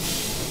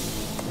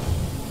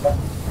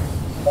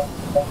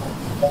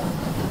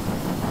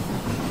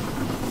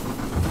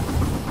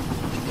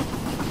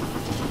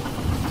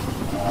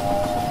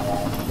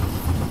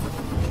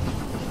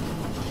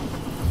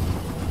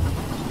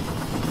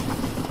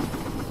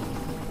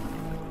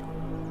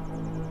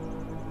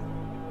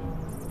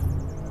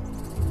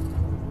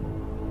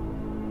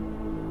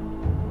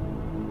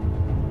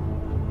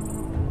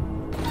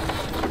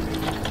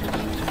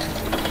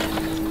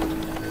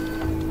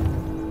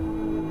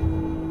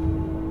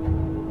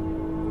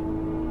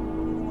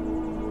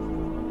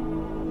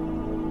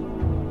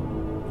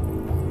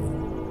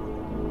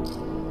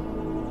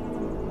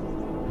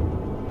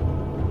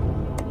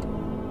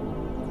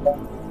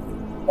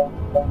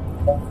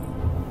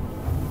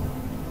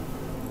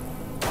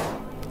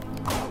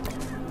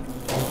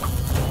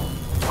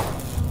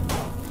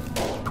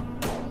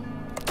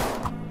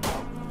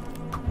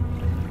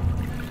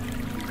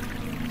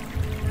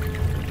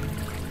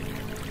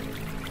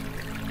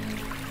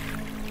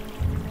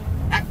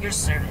 At your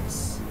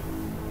service.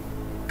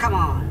 Come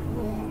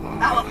on.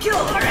 I will kill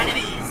our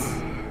enemies!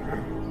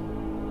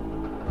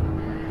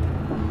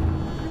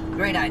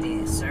 Great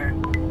idea, sir.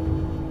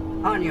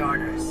 On your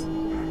orders.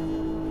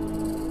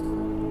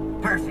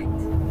 Perfect.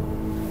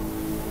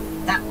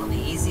 That will be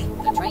easy.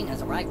 The train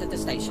has arrived at the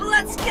station.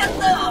 Let's get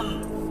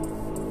them!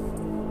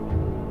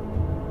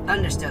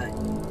 Understood.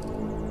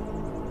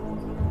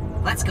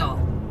 Let's go.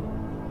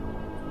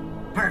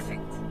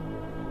 Perfect.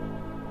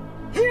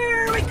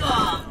 Here we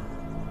come!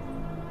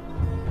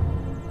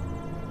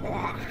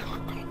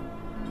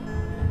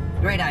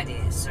 Great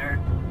idea, sir.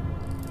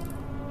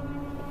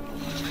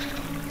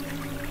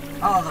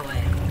 All the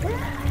way.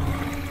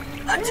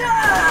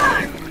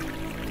 Attack!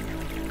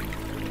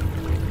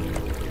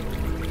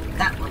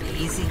 That will be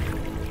easy.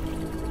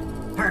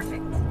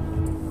 Perfect.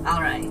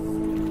 All right.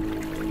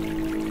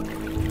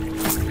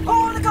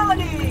 For the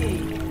colony!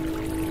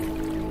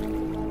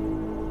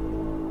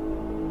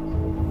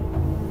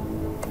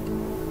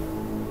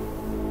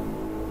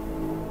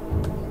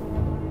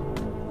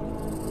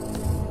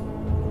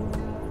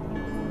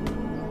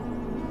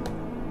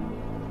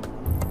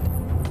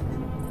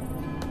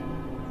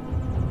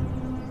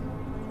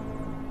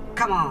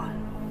 Come on.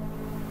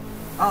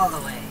 All the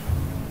way.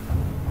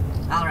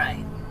 All right.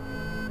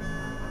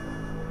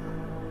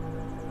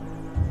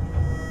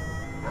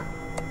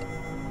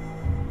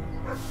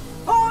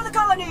 For the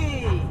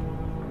colony!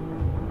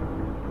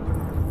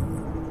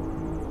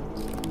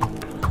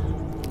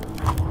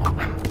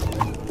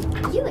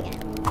 You again.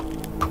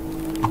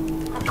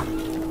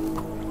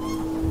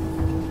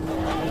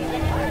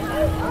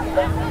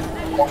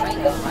 The train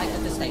will arrive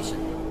at the station.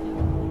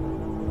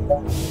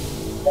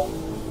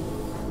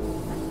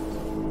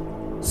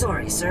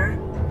 Sorry, sir.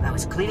 I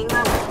was cleaning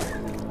my way.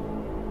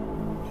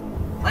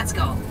 Let's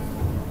go.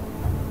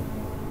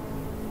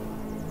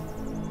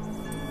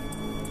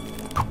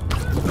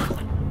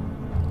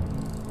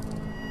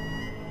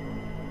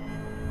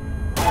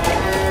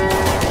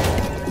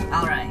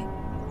 All right.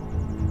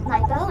 My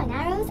bow and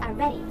arrows are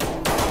ready.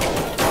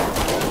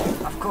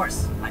 Of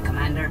course, my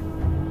commander.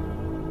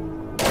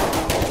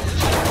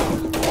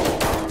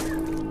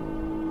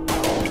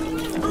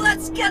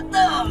 Let's get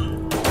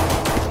them!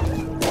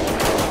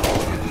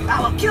 I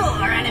will kill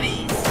our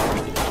enemies!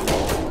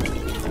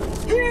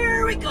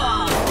 Here we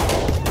go!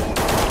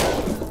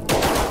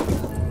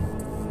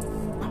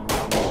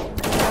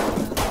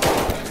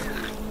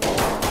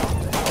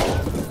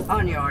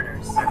 On your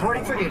orders.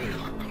 Reporting for duty.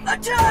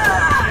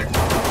 Attack!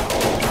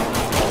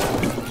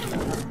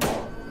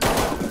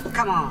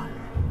 Come on.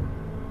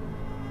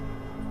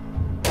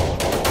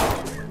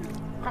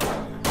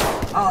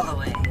 All the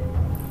way.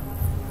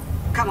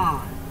 Come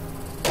on.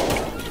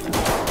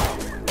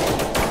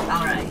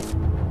 All right.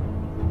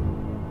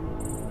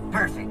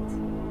 Perfect.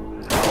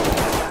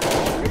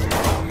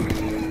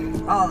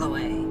 All the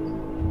way.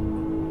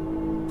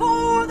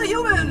 For the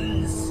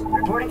humans!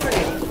 Reporting for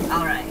duty.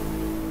 All right.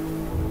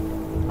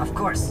 Of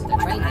course, The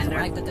my train has commander.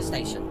 arrived at the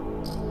station.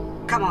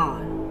 Come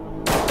on.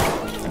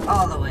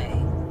 All the way.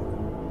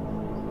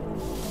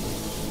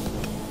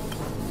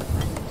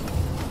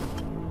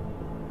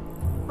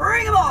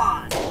 Bring 'em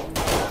on!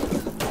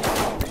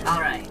 All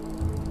right.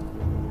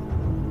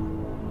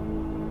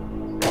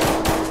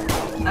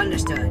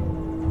 Understood.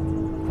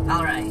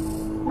 All right.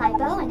 My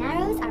bow and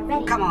arrows are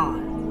ready. Come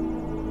on.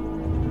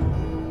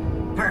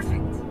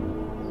 Perfect.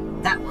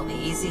 That will be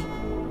easy.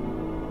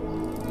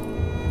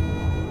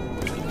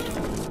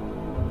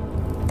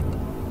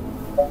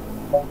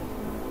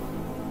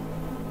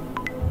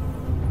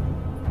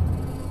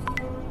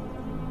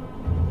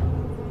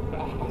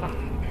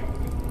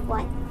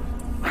 What?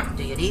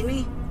 Do you need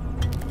me?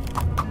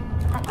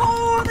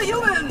 For the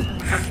humans!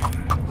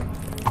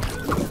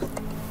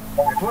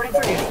 Reporting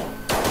for duty.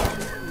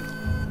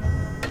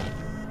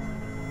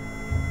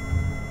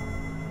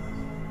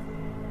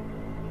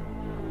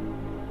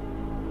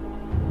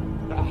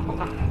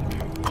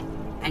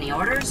 Any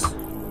orders?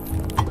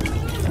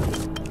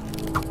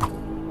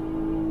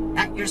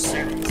 At your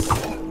service.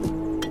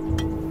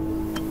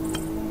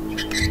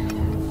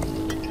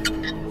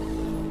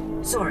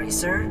 Sorry,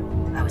 sir.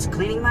 I was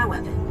cleaning my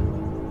weapon.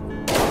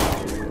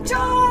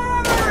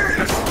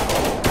 Charge!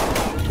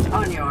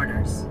 On your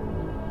orders.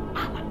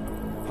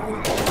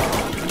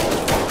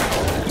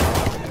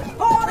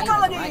 For the Train has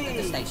arrived at the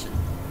colony! station.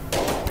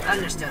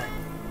 Understood.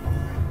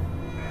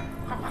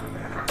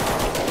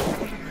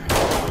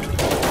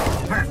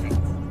 Perfect.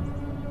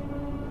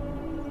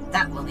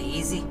 That will be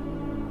easy.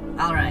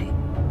 All right.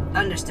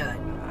 Understood.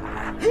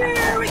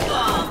 Here we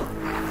go!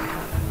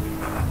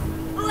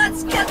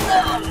 Let's get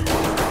them!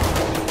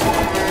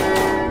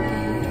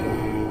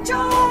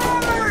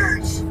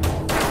 Charge!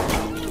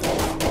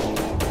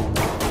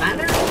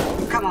 Commander,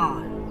 come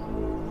on.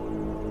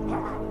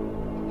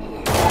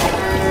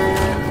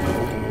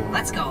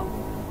 Let's go.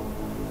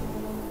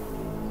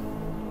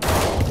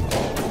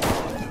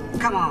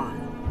 Come on.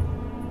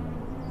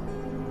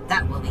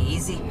 That will be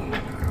easy.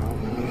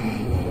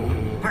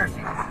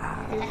 Perfect.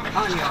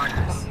 On your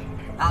orders.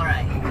 All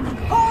right.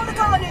 For the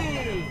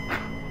colony!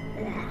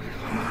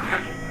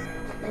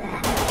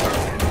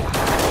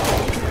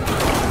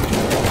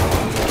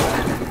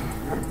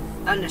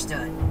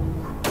 Understood.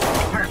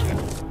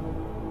 Perfect.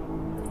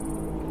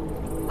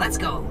 Let's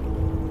go.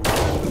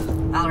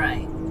 All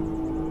right.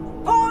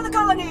 For the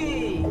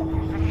colony!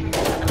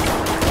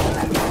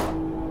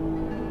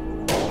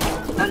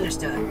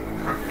 Understood.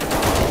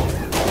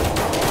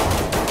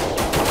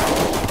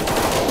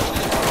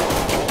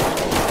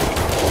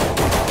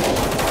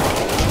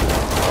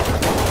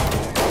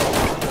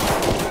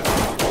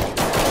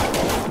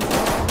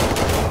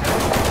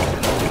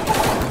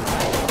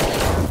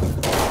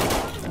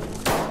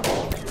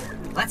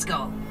 Let's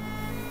go.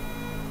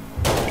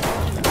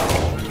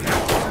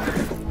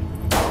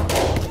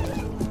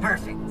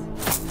 Perfect.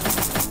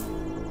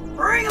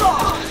 Bring 'em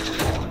on!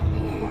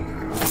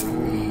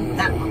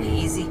 That will be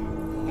easy.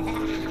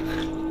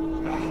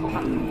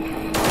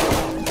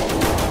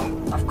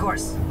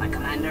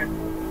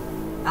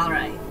 All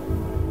right.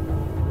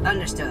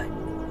 Understood.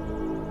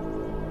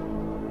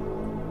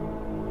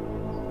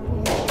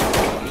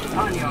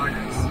 On your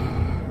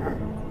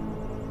orders.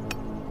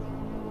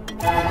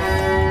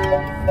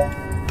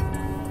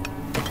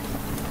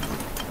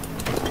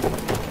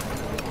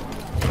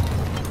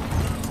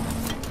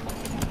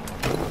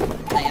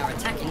 They are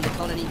attacking the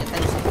colony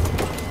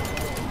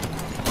defenses.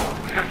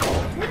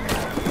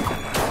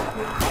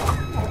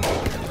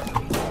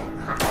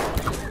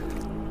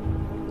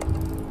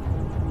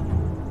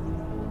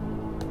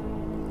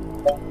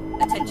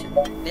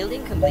 Attention,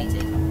 building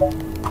completed.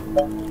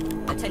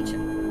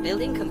 Attention,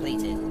 building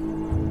completed.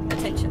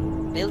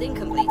 Attention, building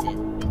completed.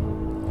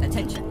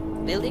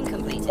 Attention, building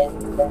completed.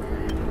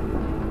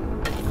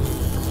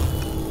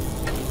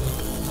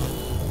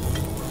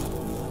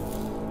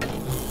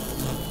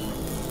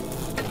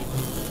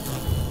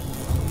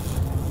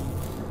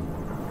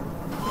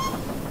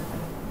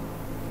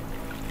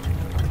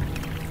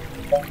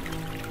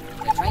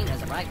 The train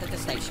has arrived at the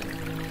station.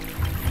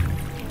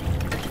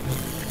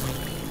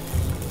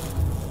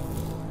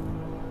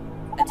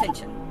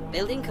 Attention,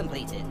 building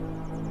completed.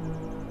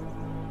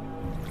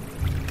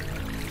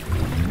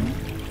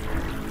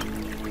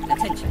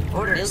 Attention,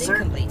 Orders, building sir.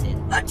 completed.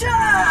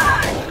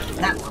 Attack!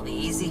 That will be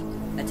easy.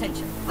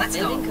 Attention, Let's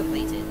building go.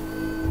 completed.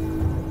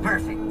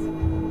 Perfect.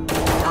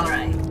 All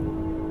right.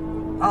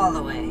 All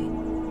the way.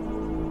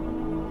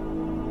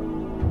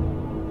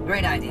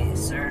 Great idea,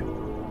 sir.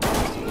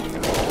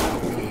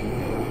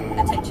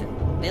 Attention,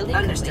 building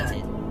Understood.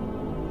 completed.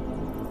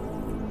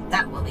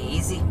 That will be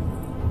easy.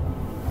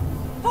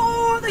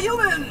 For the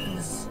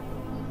humans!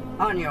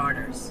 On your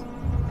orders.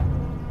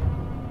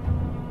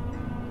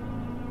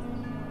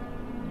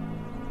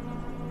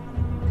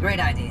 Great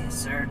idea,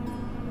 sir.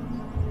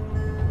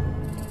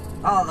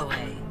 All the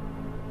way.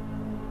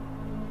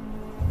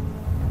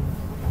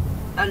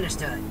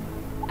 Understood.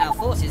 Our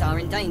forces are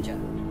in danger.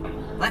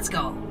 Let's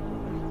go.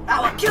 I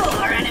will kill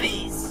our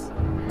enemies!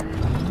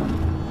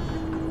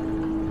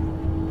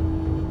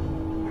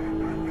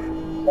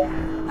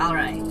 All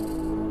right.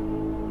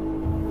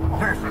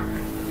 Perfect.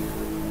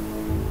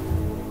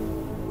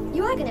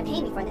 You are gonna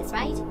pay me for this,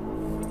 right?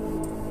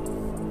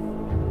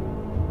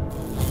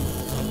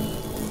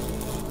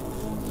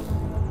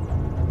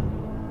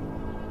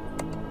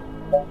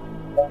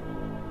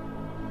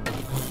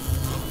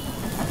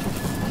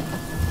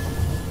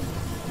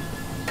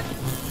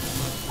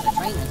 The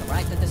train has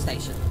arrived at the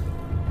station.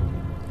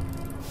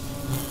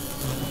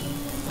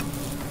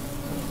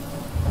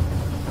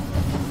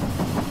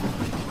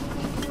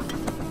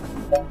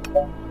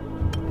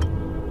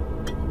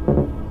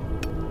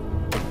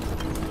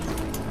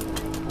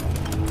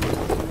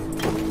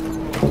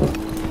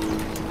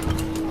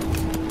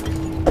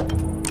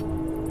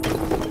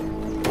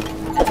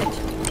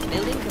 Attention,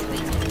 building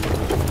completed.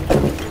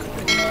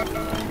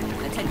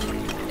 Attention,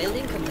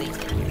 building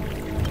completed.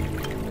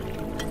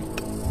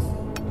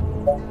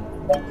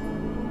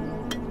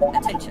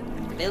 Attention,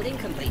 building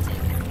completed.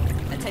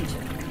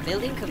 Attention,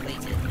 building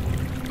completed.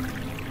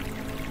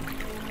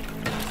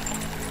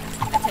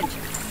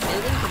 Attention,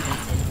 building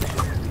completed.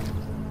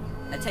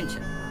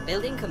 Attention,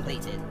 building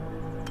completed.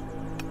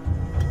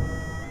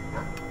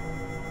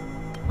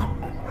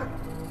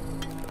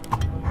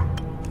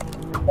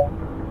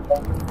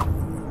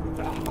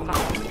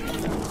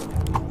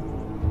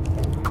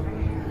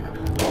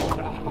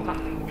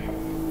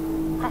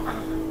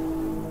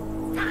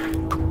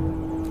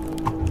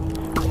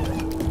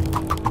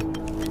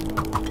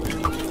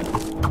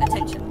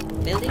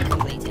 Attention, building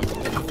completed.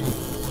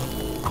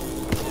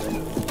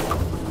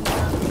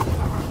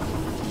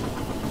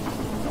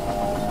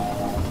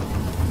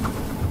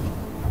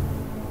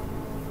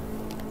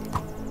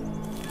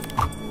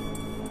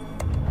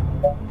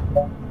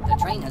 The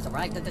train has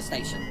arrived at the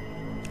station.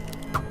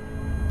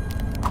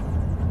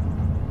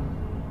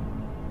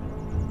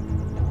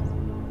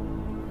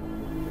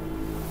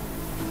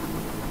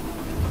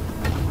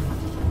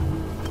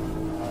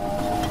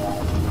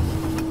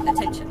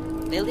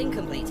 Attention, building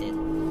completed.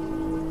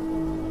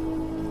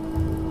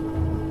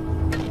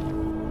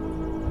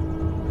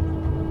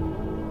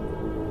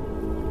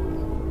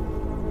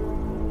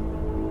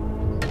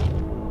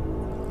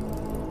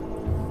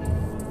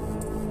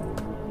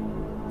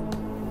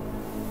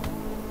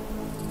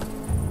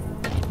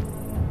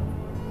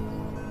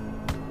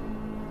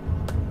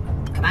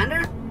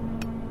 Commander?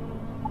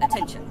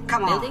 Attention,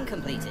 Come on. building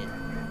completed.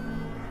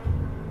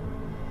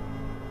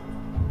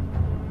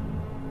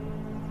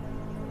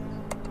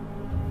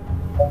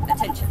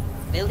 Attention,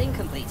 building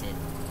completed.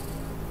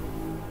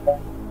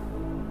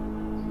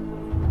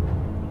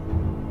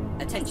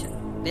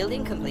 Attention,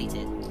 building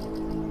completed.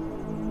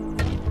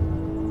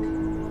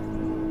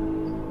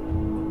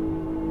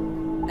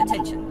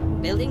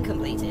 Attention, building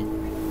completed.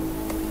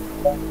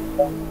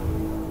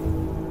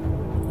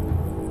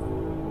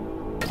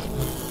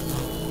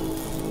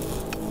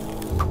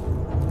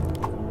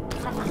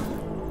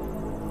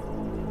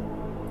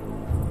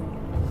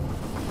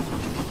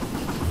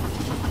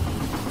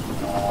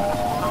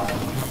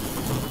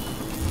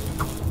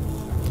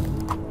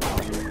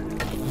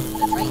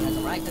 The train has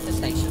arrived at the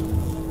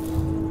station.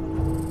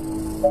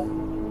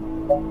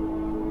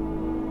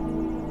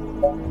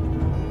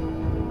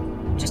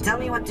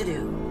 what to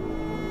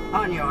do.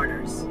 On your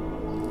orders.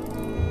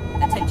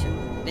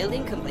 Attention.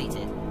 Building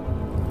completed.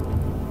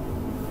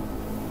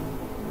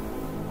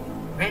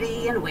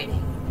 Ready and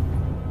waiting.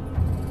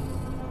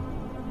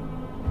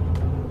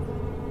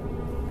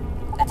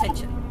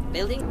 Attention.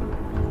 Building.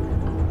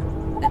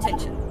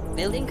 Attention.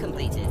 Building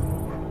completed.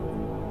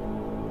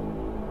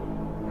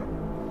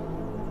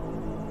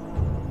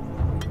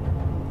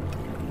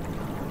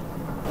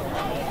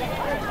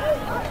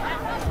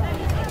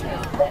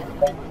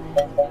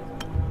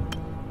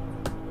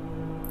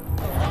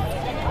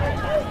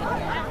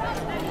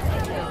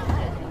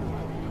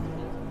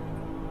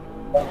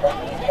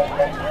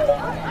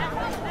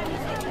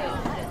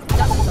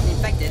 Dozens of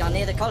infected are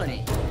near the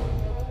colony.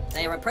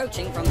 They are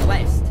approaching from the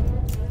west.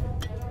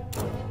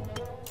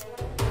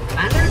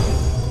 Commander?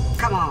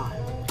 Come on.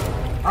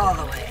 All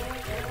the way.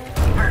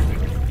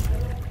 Perfect.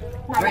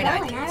 My Great bow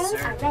and idea, arrows sir.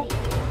 are ready.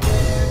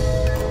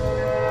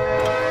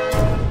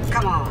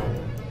 Come on.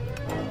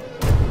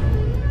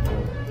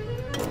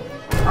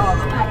 All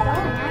the My way. bow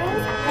and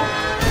arrows are ready.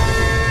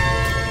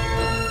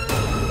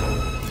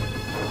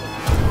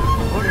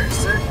 Orders,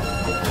 sir.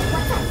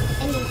 What's up?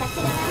 Any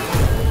infected around?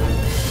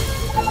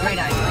 Great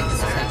idea.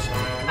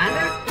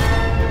 Commander?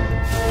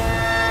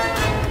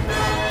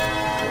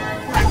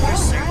 My bow Yes,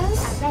 and sir.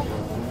 arrows are ready.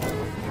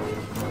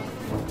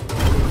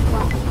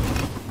 What?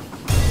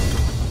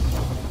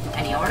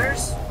 Any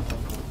orders?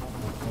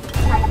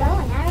 My bow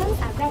and arrows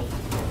are ready.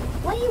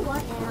 What do you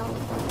want now?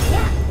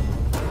 Yeah.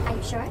 Are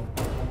you sure?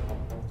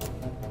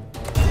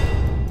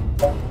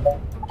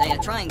 They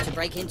are trying to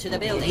break into the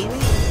You building. need me?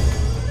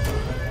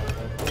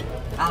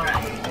 All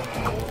right.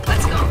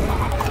 Let's go.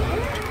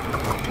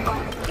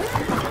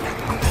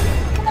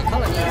 The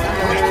colony is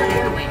under Ready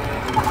attack. and waiting.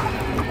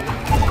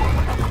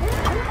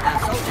 Our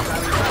soldiers are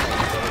in trouble.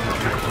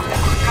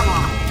 Come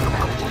on.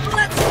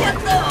 Let's get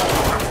those.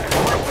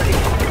 Work for you.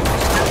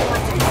 That's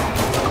what to do.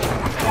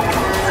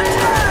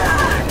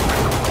 Attack!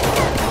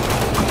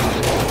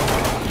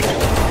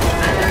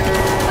 Commander,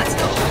 let's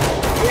go.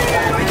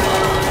 Here we go.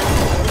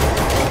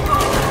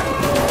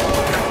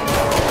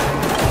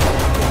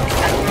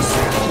 At your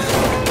service.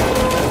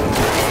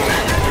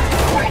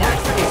 Right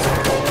after you, sir.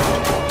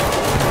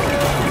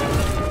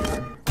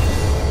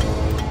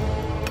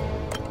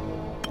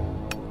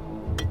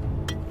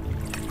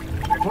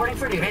 Reporting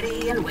for duty.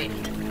 Ready and waiting.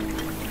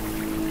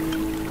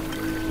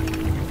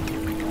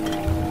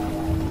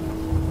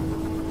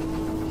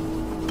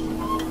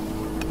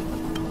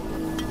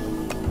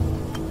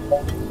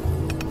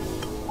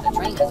 The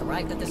train has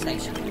arrived at the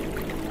station.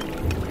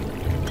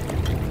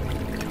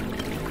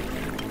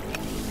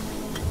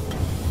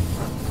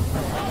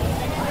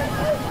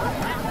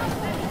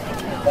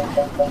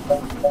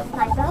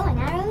 My bow and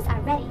arrows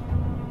are ready.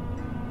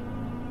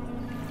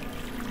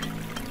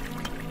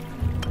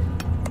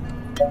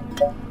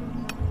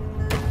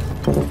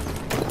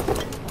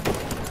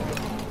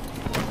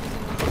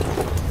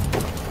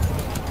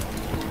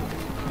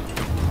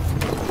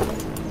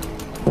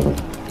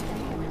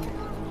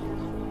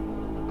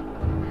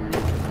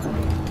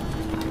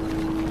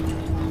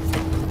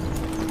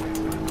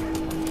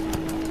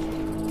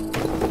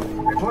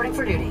 Reporting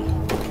for duty.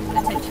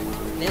 Attention.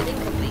 Building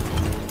completed.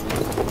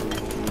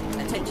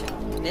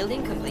 Attention.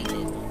 Building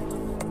completed.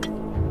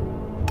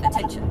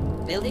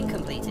 Attention. Building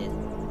completed.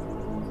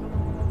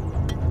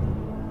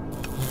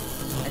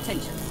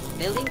 Attention.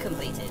 Building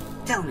completed.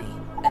 Tell me.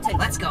 Attention.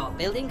 Let's go.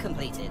 Building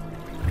completed.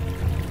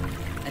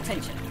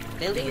 Attention.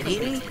 Building Do you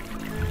need me?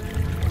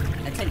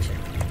 completed. Attention.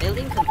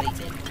 Building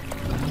completed.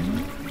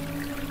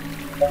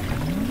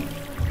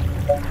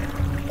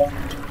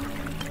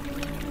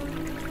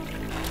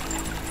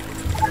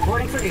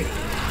 Reporting for duty.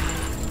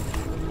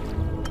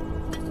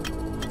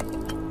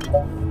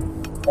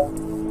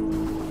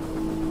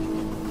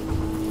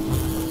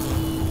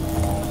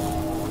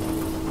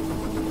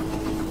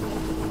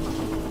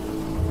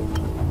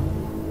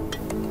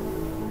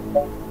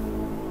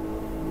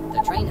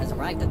 The train has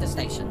arrived at the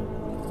station.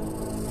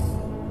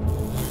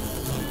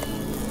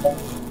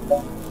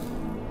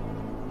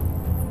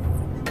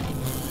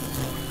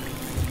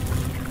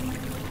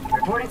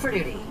 Reporting for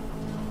duty.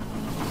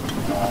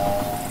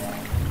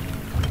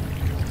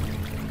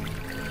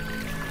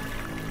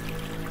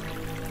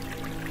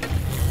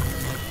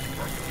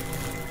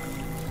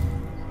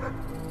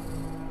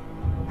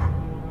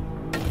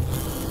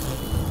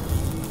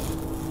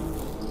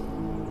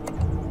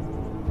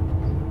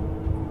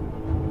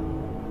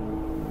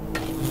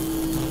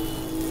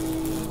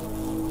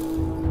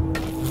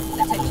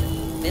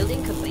 Attention.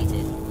 Building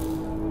completed.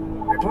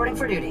 Reporting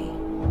for duty.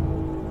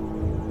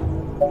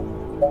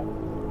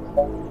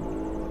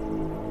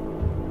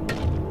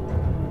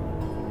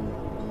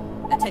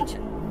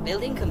 Attention.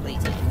 Building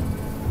completed.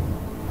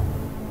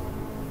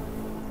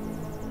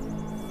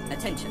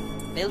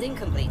 Attention. Building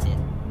completed.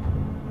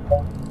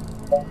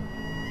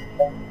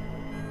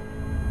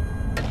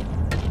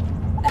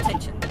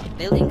 Attention.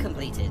 Building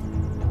completed.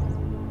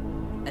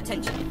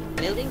 Attention.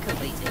 Building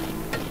completed.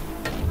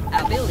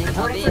 Our buildings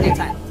are Reporting for being duty.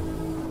 attacked.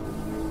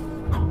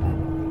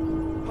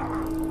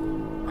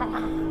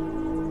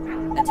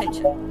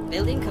 Attention,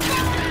 building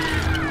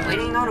completed.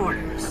 Waiting on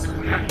orders.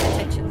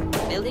 Attention,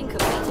 building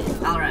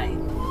completed. All right.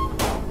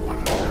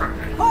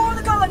 For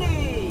the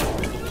colony!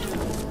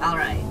 All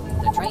right.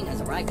 The train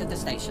has arrived at the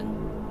station.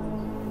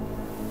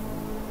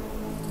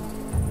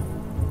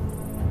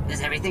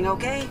 Is everything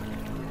okay?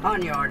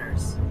 On your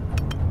orders.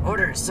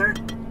 Orders, sir.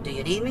 Do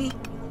you need me?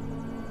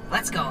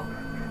 Let's go.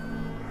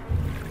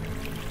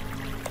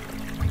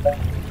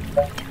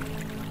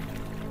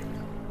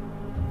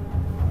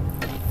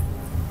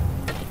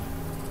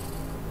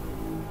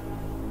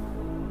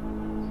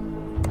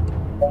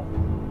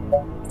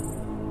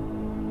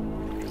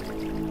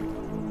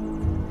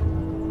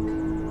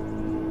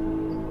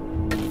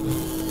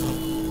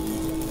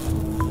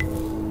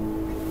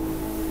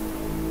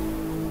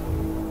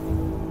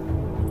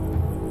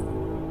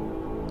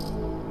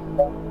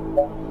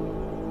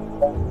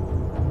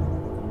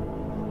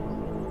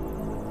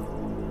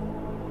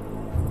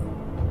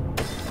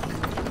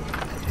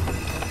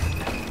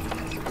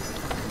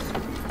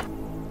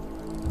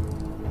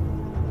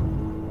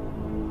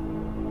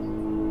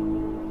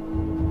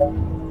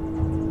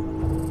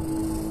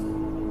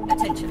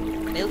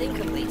 Attention, building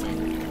completed.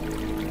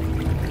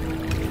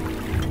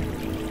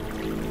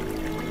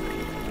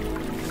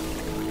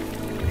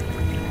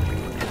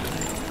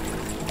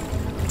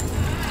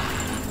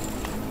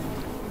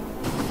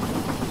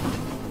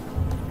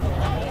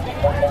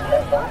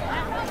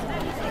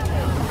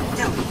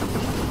 Tell me.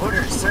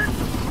 Orders, sir.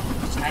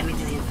 Just guide me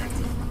to the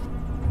infected.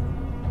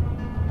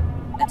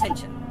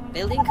 Attention,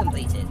 building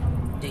completed.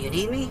 Do you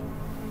need me?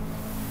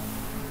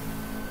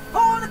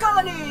 For the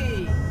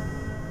colony!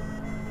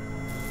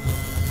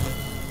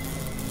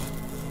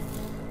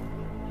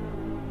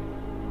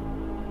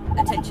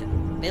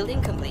 Attention,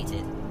 building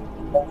completed.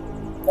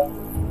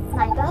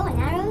 My bow and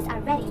arrows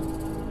are ready.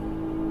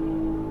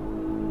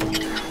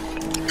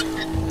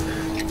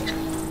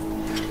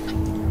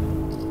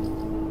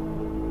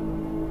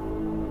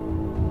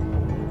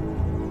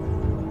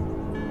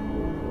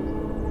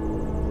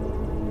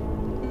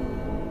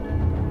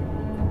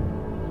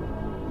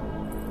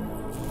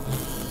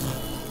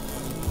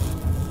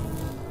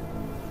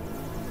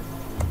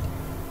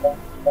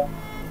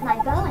 My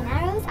bow and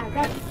arrows are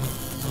ready.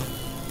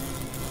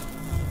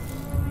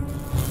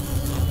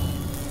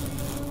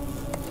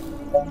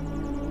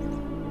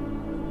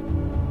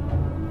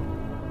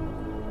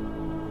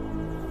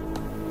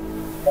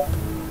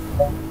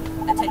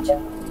 Attention,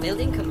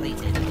 building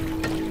completed.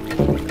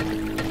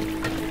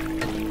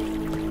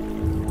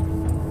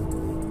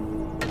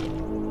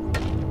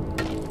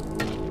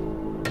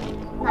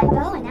 My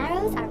bow and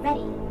arrows are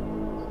ready.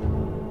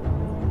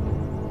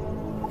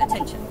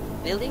 Attention,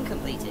 building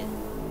completed.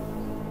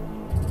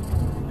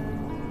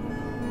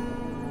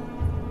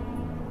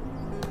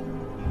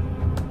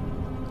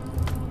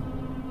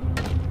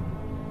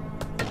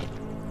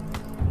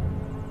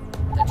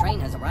 The train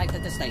has arrived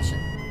at the station.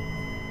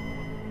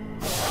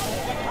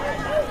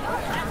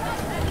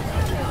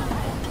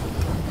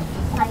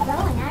 My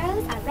bow and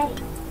arrows are ready.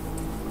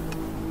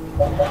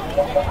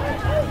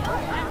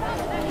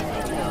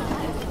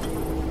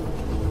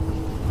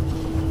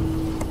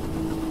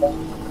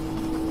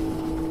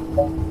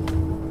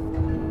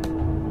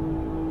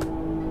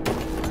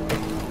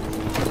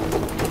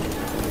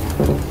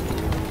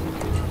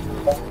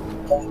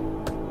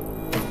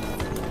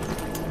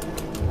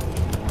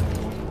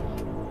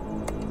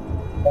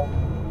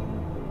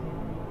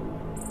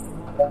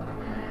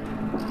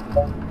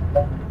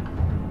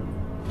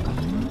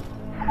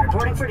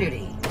 Reporting for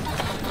duty.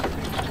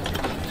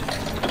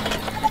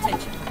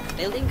 Attention,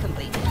 building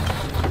completed.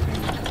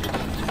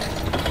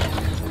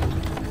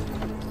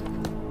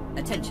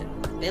 Attention,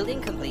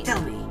 building completed.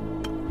 Tell me.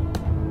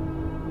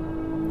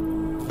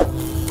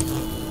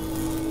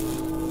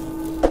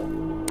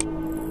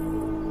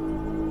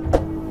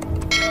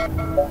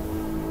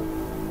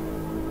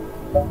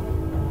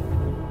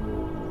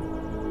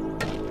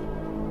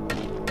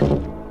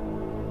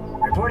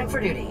 Reporting for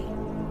duty.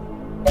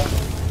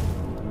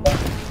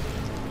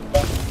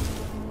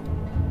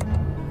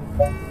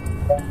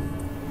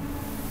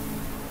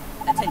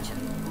 Attention,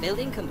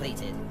 building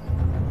completed.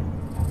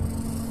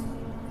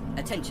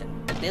 Attention,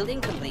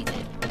 building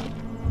completed.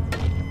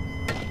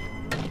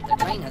 The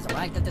train has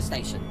arrived at the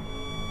station.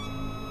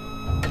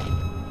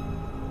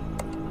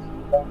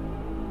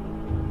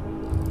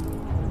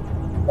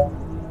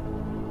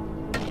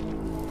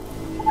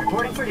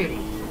 Reporting for duty.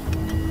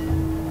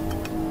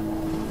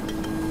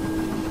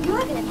 You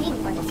are gonna pay me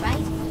for this,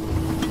 right?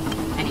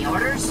 Any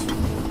orders?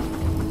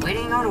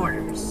 Waiting on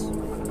orders.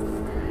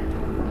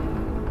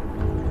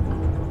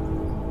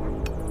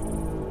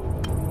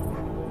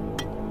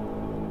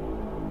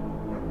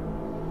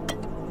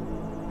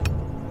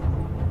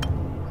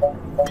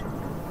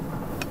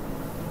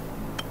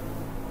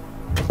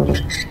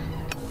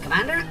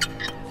 Commander?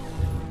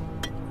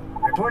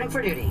 Reporting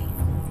for duty.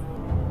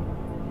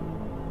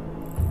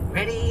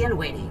 Ready and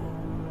waiting.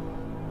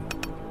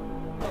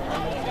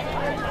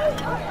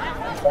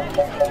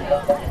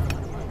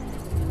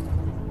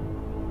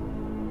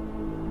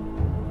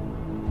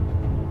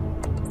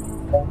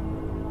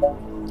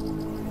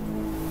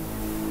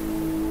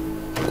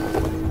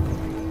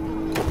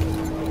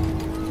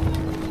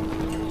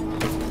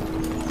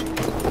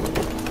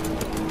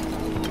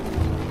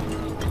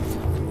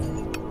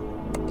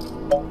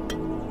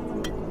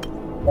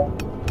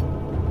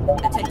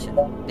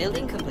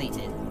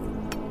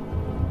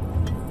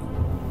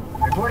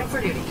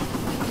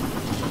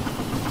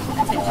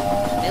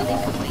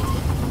 Building completed.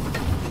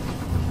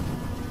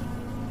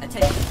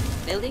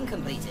 Attention. Building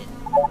completed.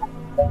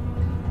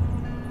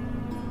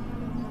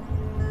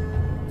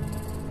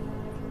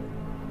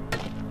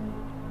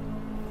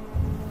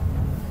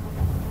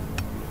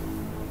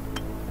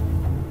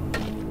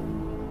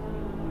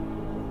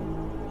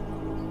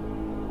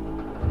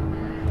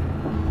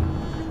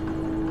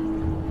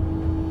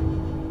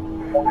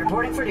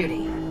 Reporting for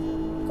duty.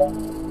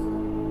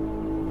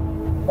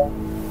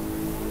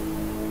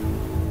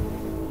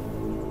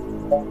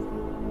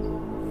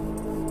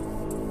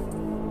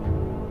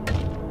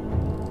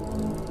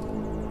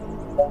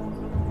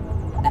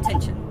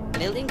 Attention.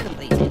 Building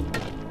completed.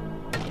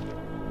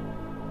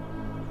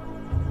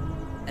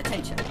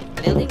 Attention.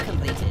 Building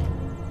completed.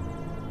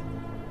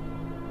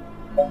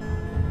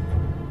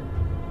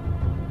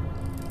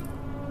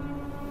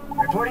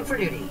 Reporting for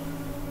duty.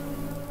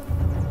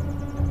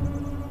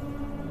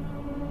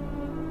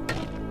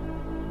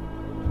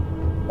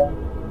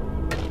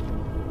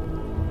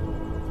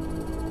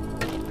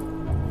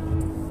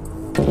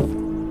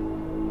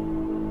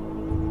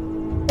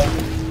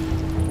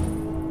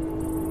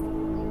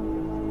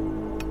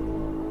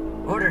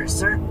 Orders,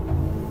 sir.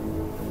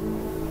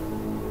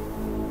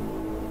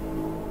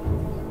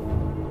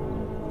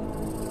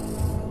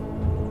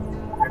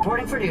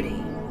 Reporting for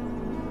duty.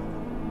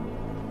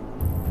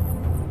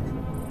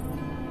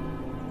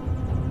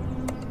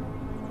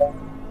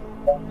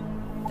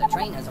 The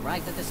train has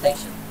arrived at the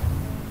station.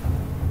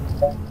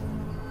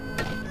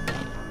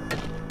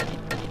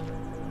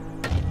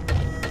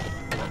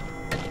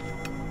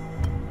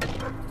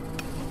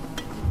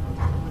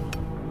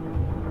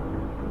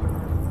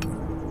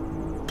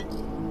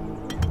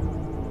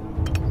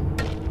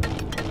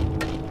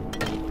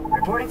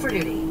 Reporting for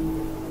duty.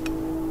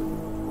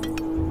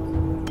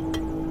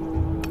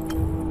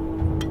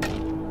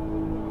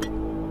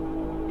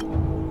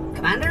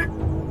 Commander?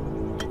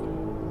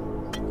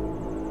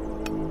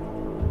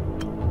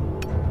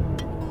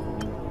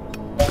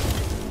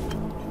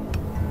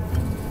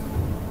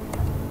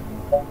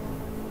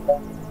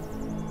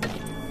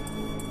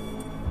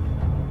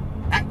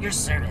 At your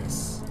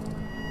service.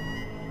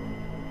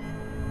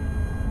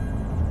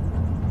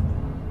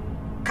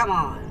 Come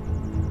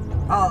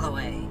on. All the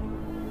way.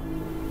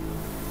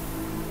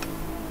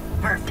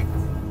 Perfect.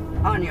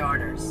 On your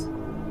orders.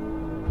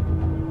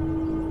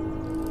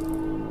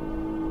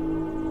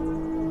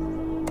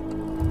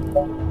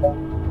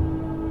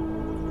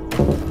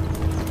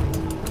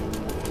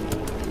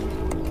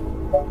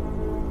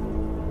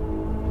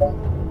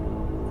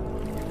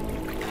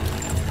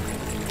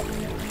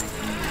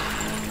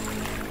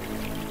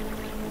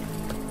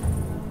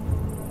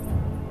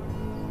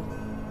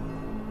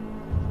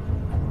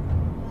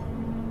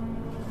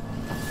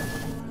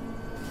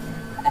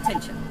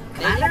 Attention.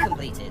 Building Commander?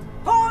 completed.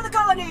 For the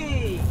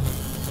colony!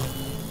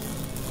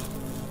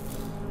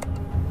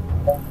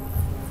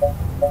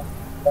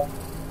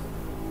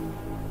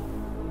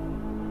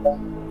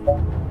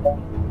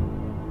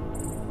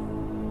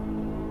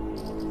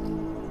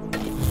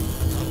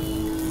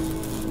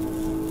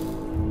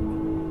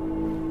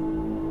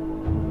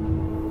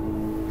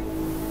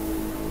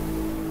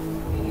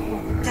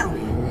 Tell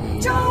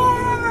me.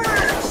 Charge!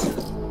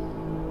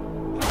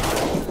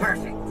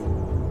 Perfect.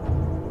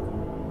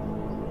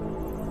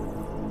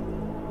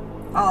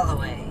 All the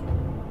way.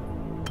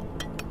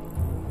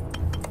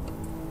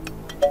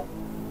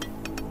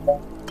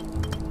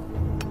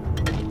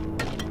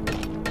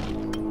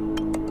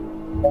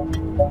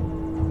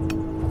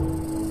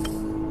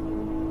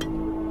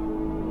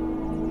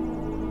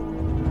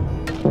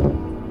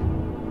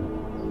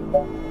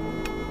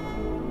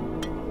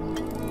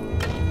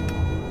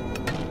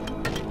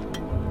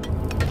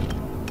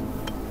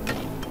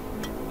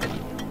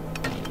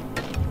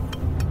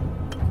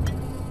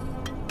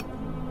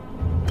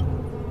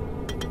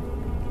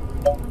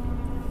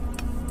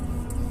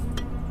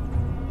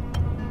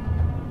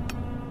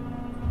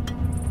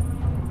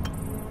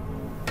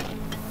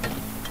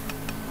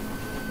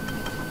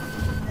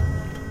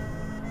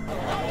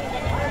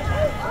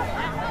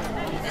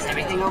 Is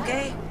everything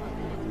okay?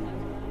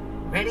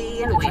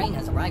 Ready and The waiting. train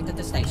has arrived at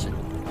the station.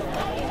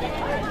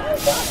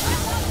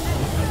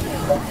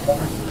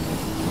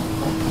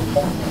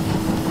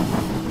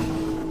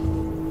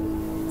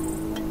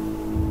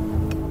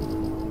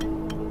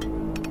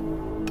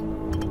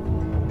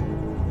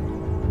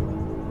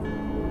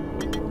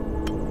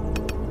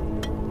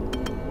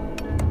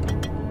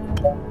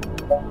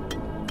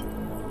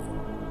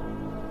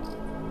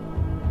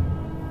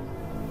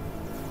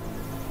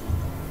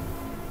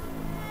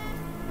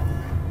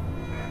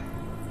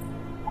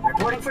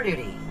 Reporting for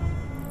duty.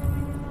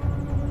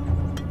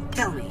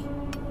 Tell me.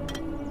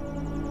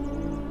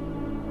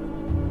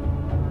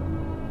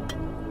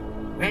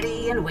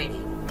 Ready and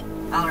waiting.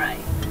 All right.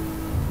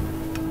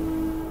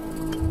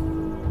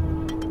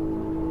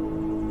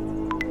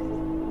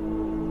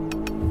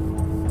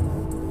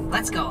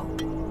 Let's go.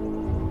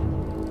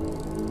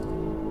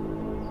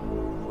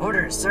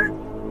 Orders, sir.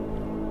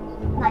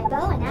 My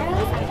bow and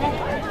arrows are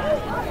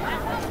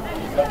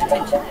ready.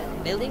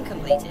 Attention. Building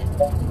completed.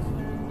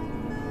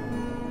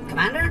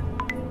 Commander?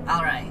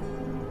 All right.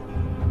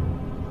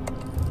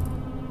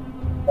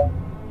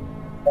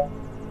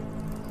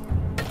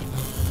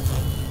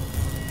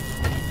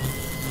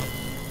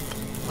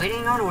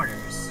 Waiting on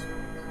orders.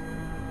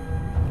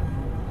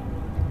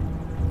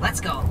 Let's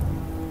go.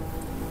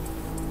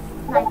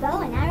 My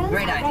bow and arrows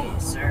Great are idea, ready.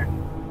 sir.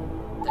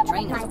 The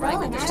train has My arrived bow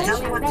at and the Just tell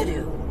station. me what to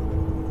do.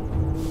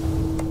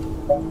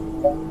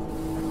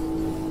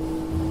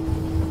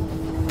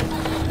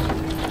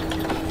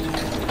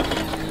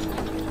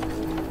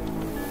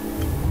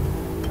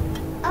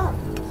 Oh,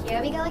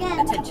 here we go again.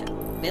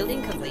 Attention.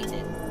 Building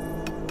completed.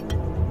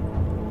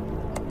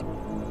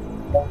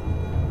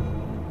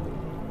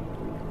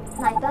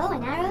 My bow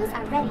and arrows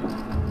are ready.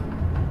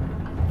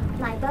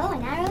 My bow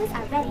and arrows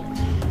are ready.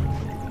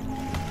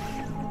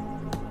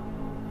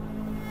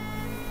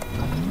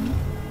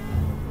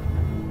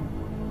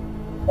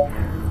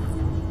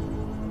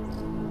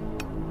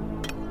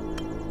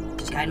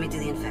 Just guide me to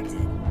the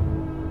infected.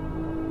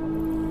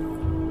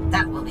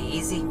 That will be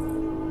easy.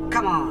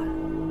 Come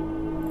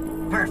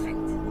on. Perfect.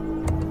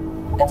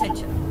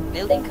 Attention.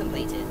 Building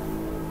completed.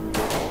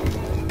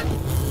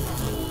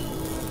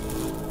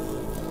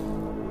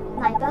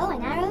 My bow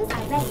and arrows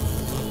are ready.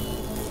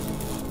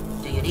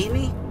 Do you need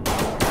me?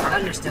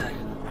 Understood.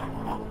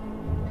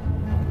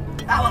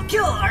 I will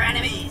kill our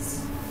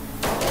enemies!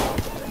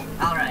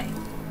 Alright.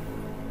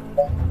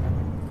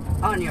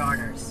 On your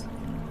orders.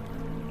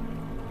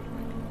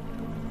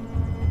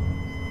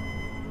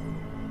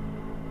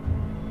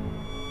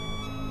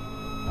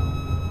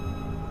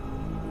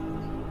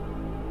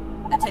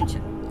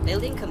 Attention.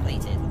 Building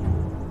completed.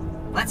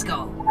 Let's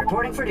go.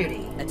 Reporting for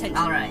duty. Attention.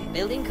 Alright.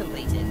 Building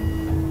completed.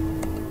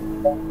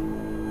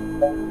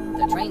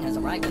 The train has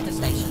arrived at the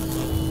station.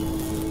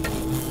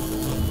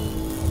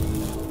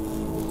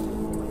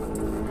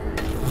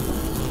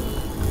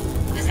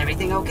 Is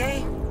everything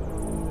okay?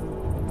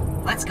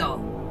 Let's go.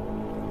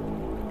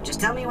 Just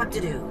tell me what to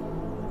do.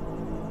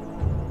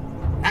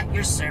 At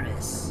your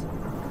service.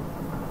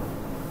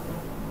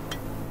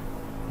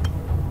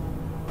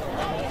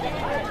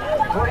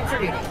 Reporting for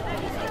duty.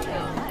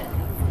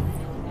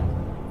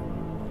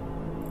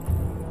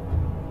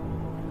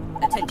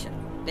 Attention.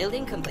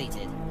 Building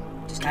completed.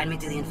 Just guide me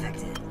to the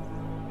infected.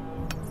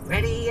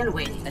 Ready and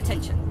waiting.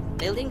 Attention.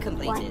 Building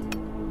completed.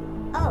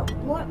 Oh,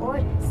 more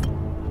orders.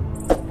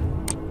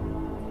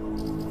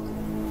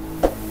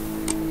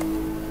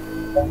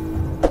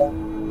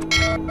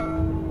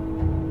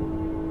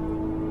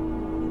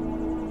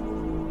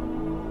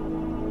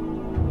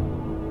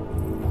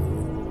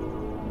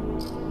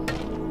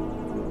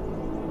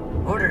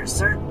 Orders,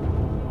 sir.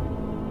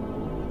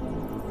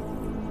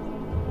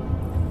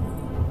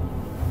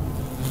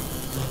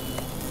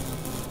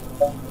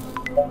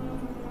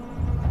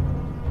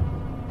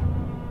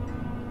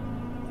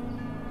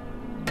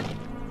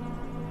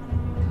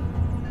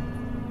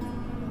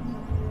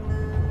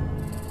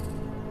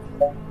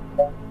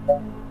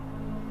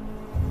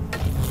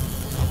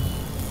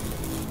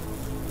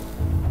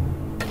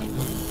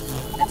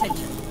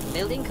 Attention.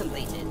 Building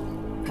completed.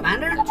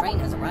 Commander? The train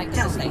has arrived at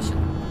Tell the me.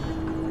 station.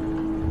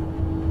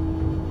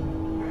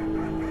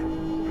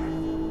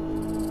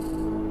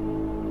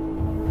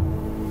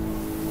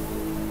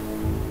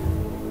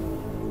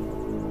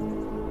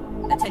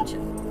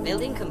 Attention.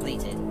 Building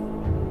completed.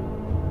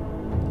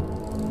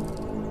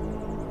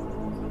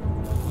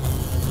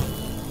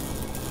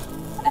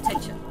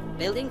 Attention.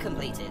 Building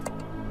completed.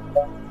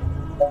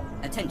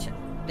 Attention.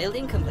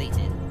 Building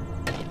completed.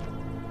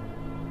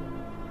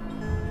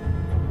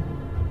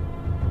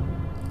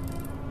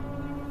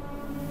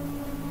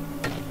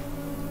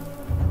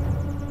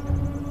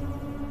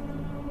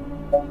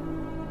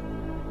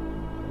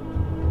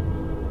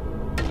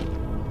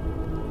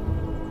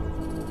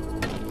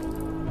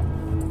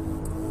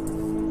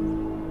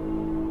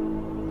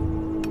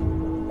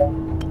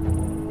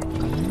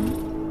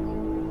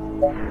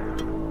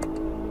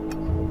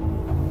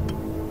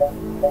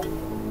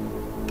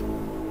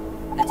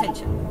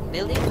 Attention.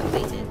 Building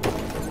completed.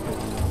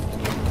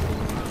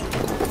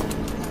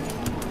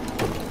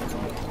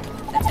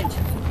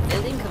 Attention. Building completed. Attention.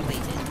 Building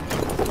completed.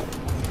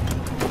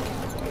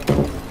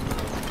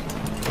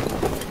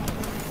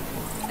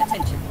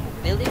 Attention.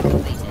 Building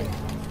completed.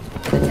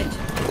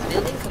 Attention.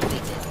 Building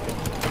completed.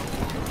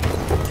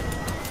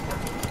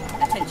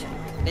 Attention.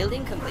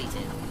 Building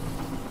completed.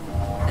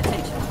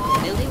 Attention.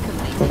 Building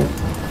completed.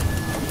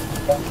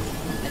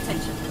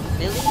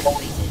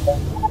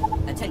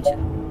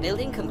 Attention.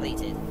 Building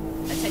completed.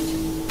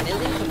 Attention.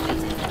 Building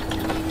completed.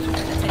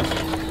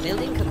 Attention.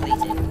 Building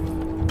completed.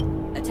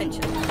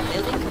 Attention.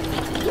 Building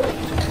completed.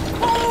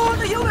 For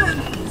the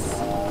humans!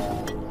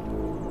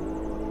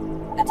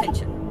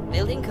 Attention.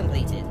 Building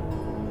completed.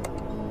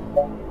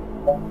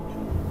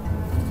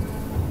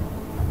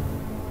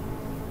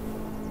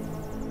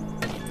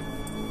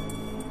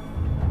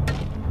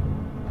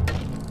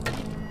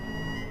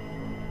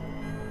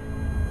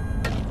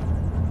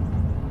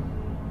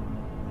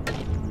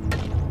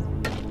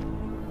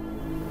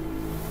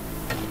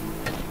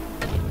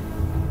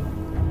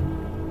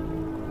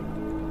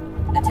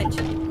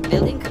 Attention.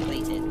 Building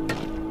completed.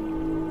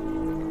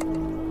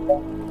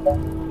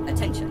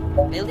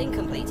 Attention, building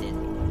completed.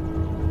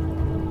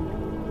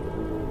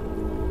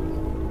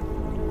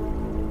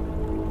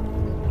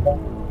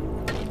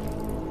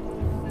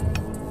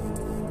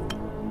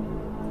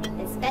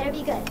 This better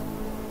be good.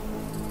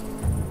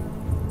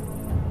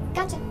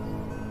 Gotcha.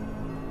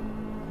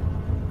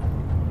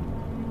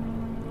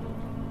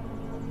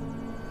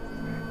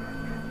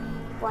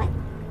 What?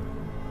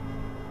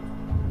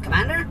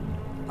 Commander?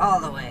 All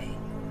the way.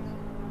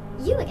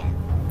 You again.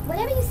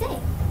 Whatever you say,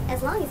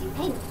 as long as you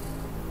pay me.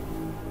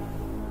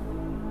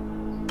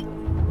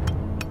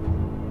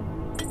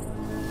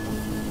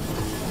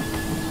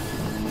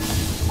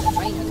 The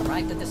train has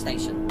arrived at the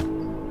station.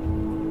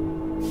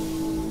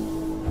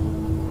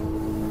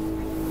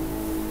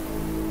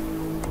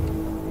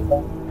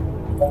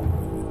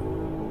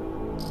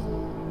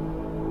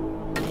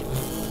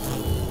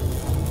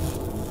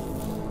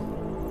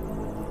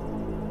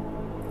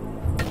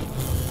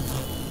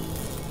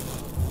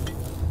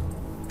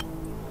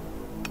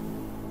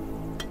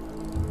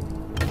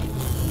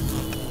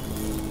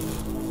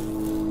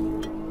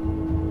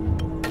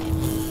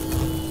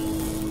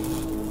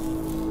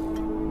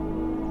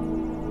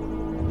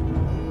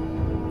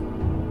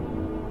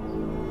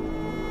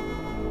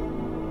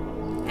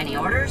 Any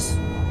orders?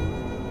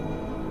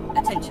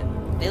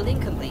 Attention, building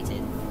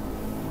completed.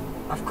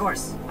 Of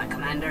course, my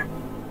commander.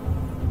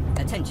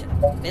 Attention,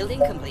 building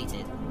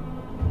completed.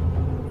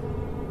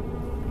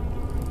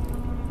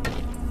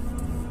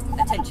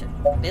 Attention,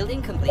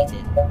 building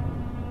completed.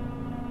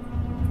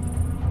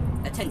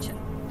 Attention,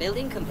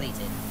 building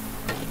completed.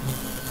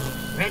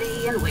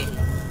 Ready and waiting.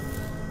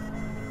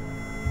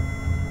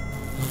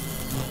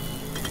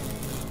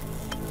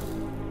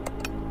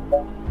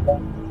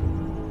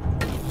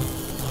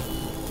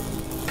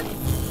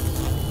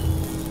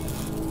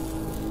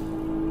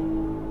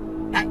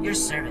 At your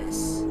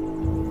service.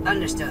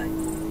 Understood.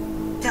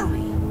 Tell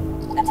me.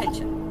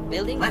 Attention,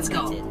 building Let's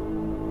go. completed.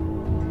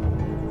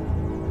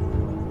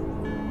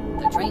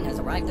 The train has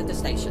arrived at the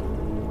station.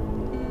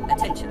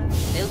 Attention,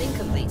 building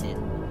completed.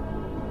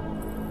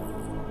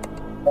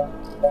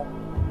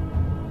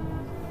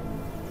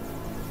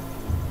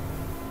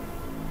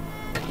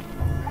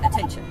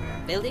 Attention,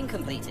 building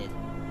completed.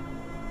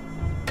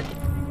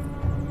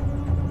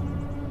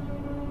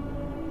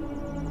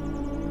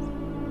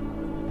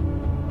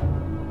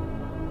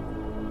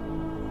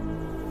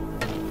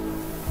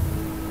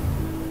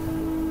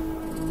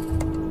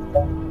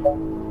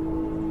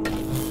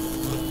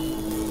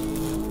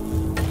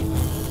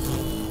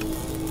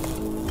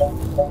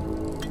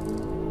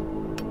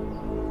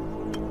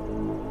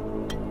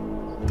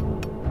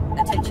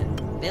 Attention,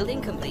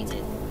 building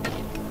completed.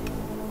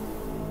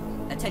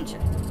 Attention,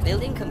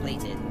 building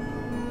completed.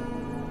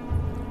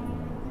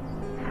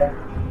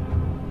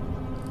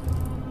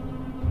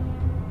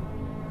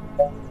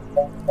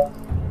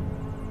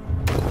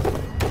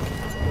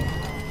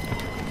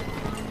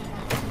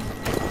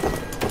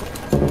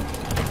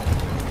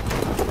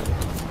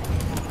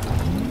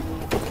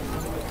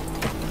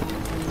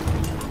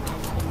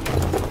 Attention,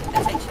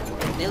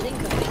 building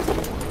completed.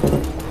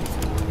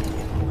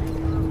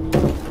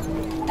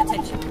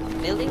 Attention,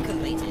 building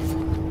completed.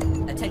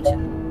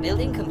 Attention,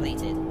 building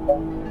completed.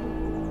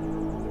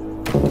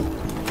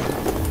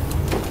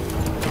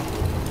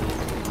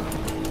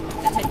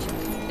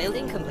 Attention,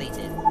 building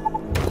completed.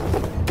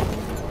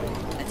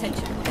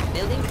 Attention,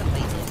 building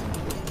completed.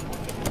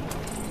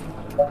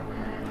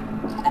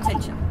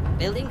 Attention,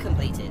 building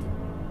completed.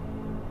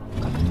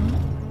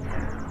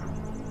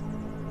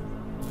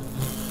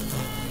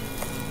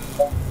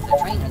 The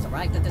train has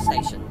arrived at the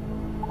station.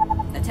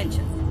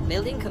 Attention,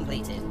 building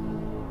completed.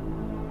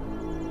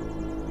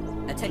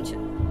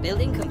 Attention,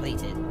 building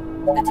completed.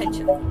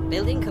 Attention,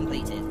 building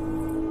completed.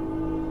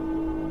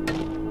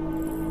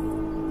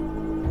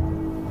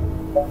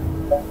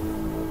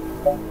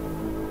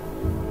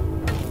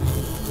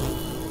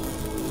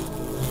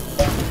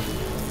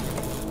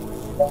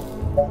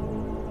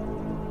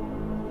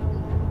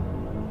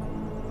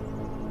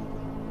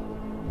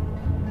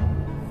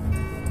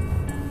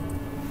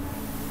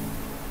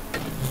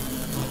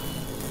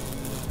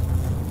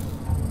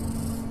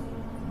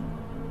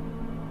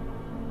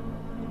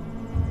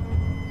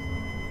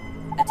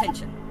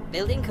 Attention,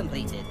 building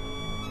completed.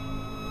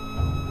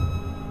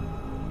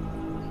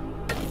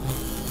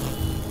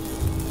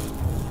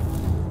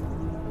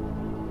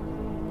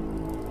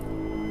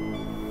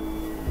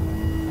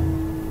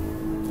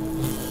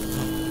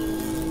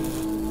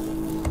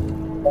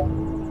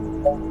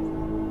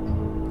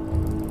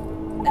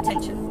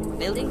 Attention,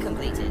 building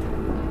completed.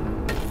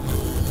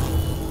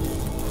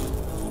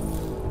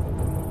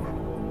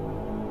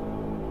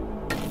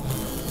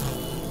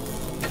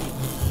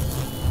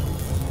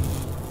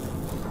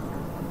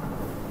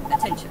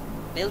 Attention,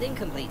 building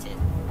completed.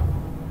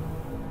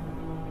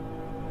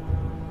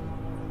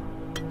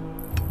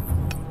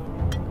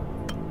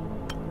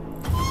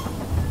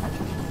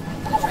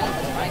 The train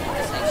has arrived at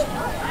the station.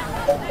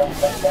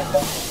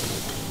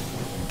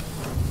 Attention,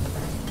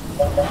 building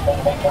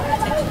completed.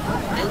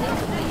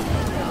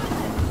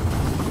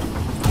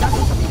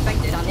 Dozens of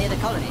infected are near the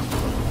colony.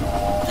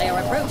 They are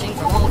Approaching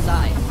from all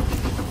sides.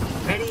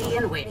 Ready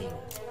and waiting.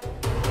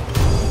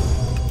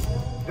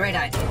 Great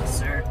idea,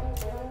 sir.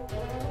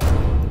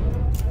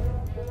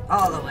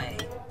 All the way.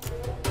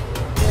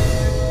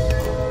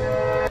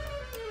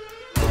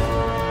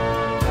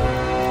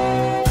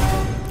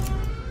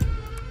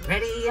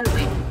 Ready and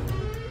waiting.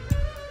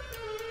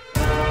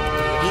 Do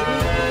you need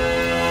me?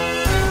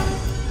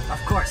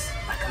 Of course,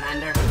 my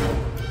commander.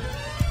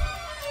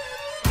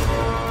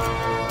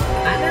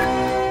 Commander?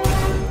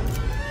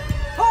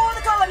 For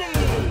the colony!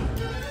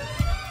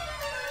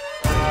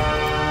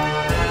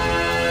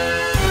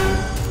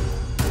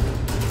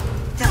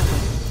 Tell me.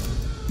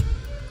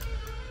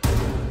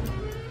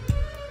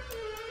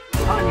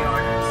 On your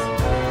orders.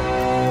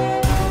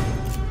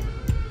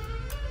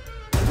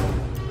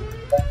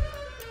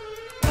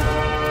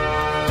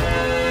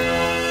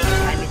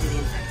 Guide me to the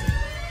infected.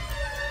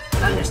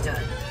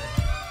 Understood.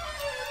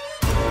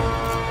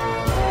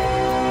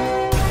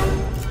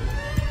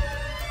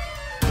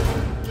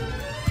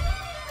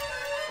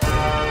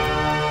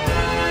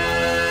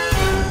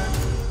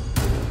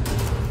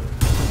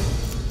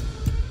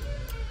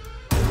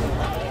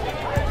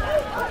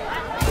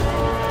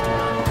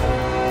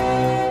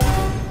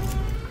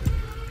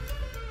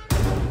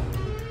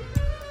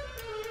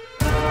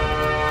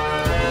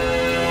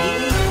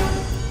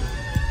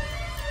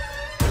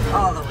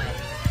 All the way.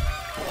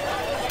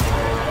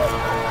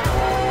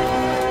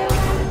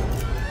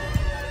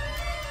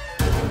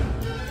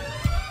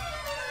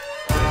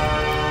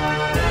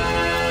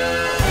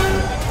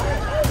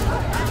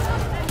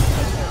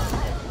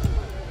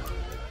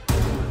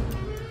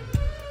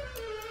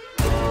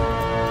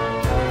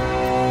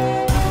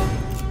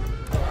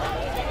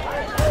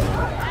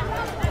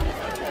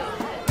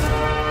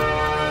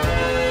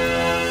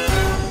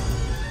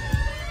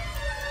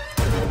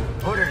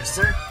 Orders,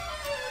 sir.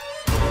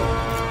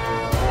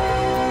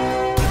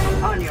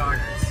 On your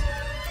orders.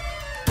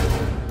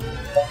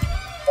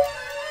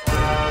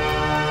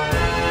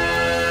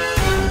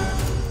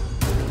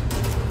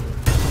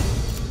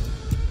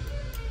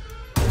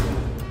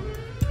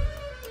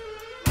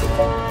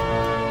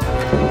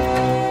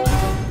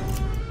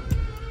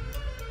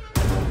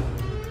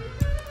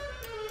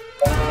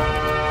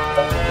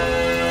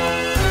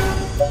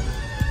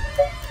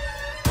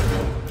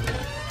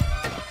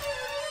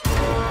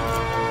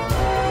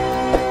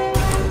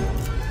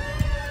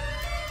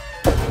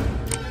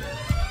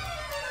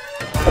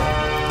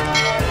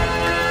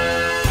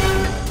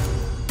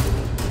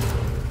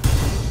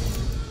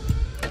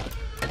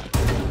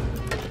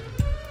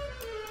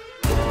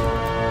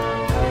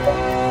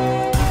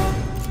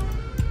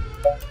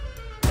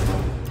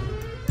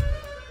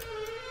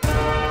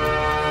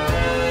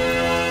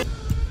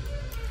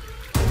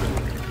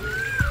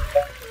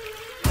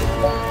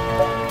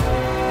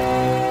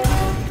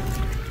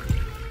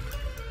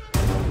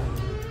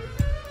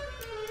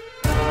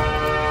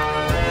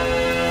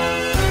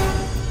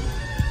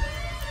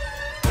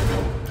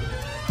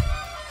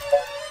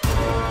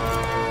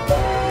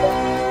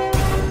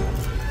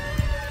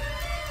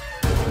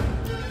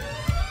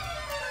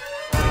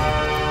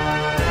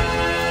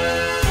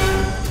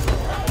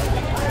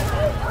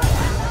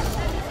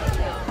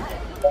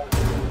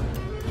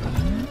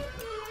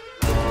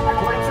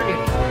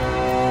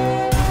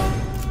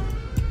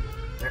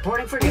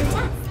 Reporting for duty.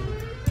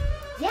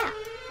 Yeah.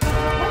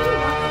 What do you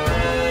want?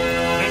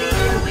 Ready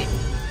and waiting.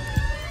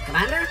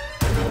 Commander?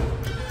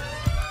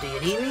 Do you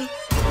need me?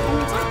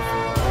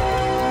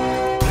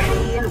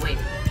 Ready and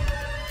waiting.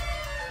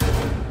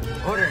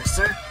 Orders,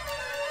 sir.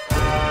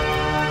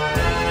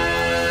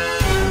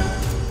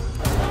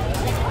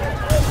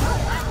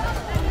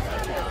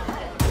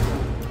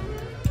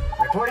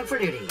 Reporting for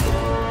duty.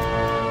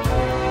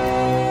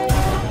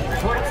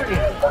 Reporting for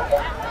duty.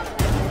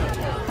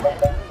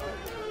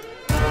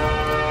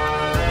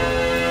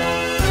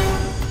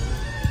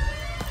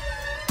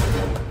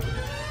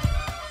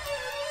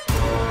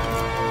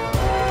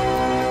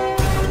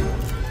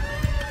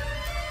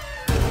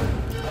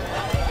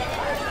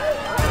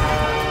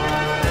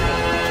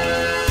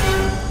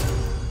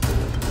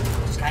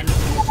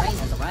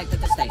 At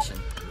the station.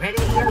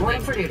 Ready and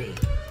waiting for duty.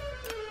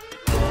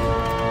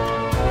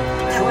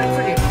 Reporting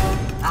for duty.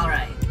 All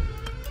right.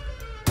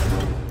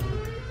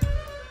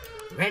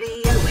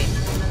 Ready and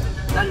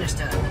waiting.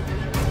 Understood.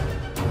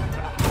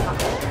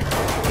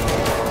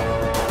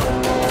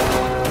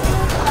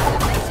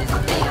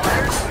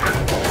 Orders?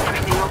 Is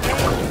everything okay?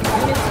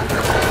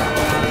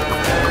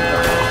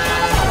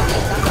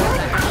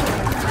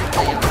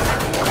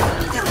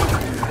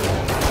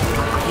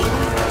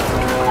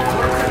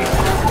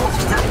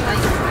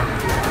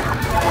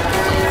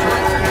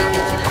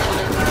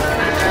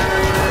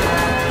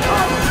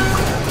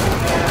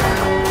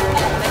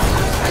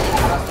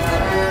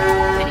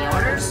 Any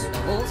orders?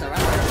 Walls are up.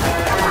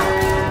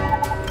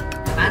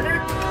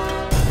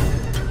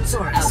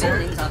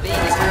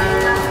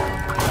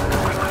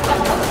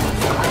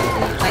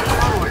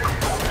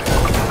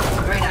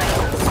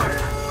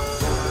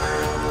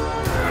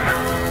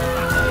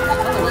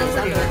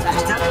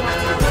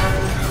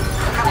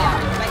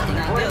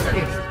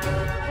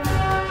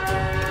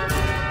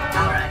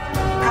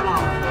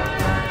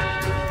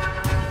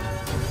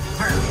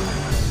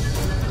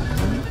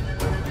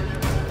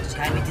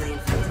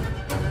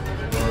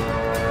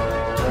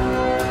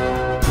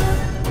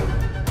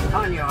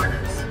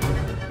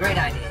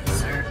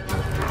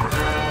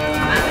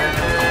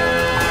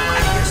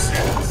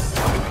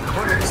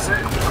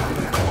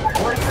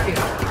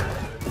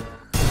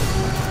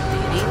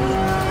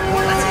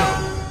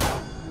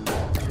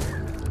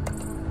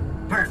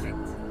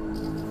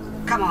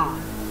 Come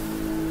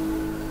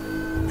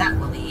on. That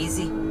will be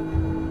easy.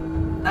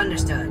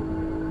 Understood.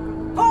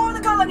 For the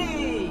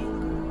colony!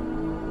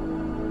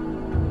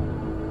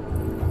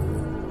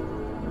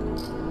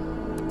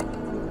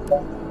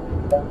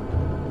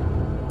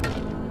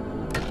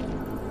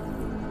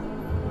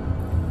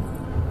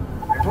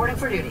 Reporting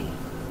for duty.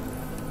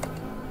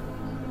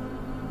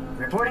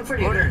 Reporting for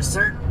duty. Orders,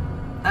 sir.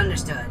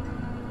 Understood.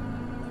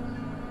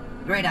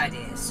 Great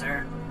idea,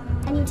 sir.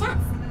 A new task.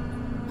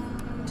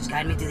 Just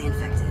guide me to the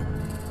infected.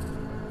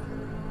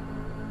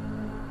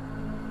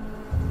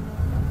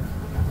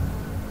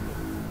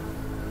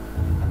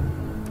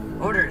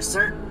 Orders,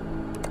 sir.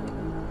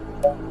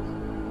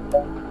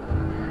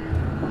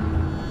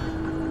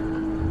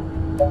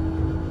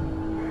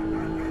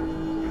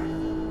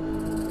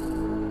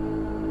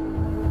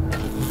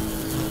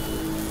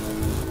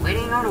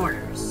 Waiting on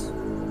orders.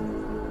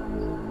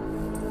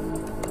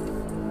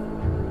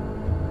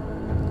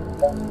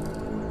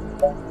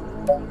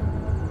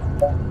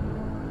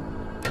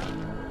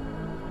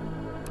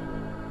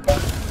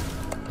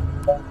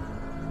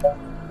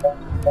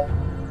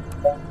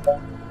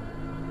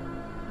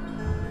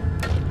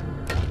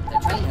 The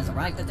train has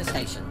arrived at the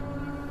station.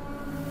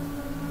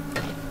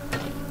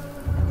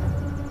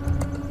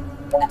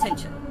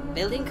 Attention,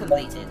 building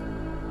completed.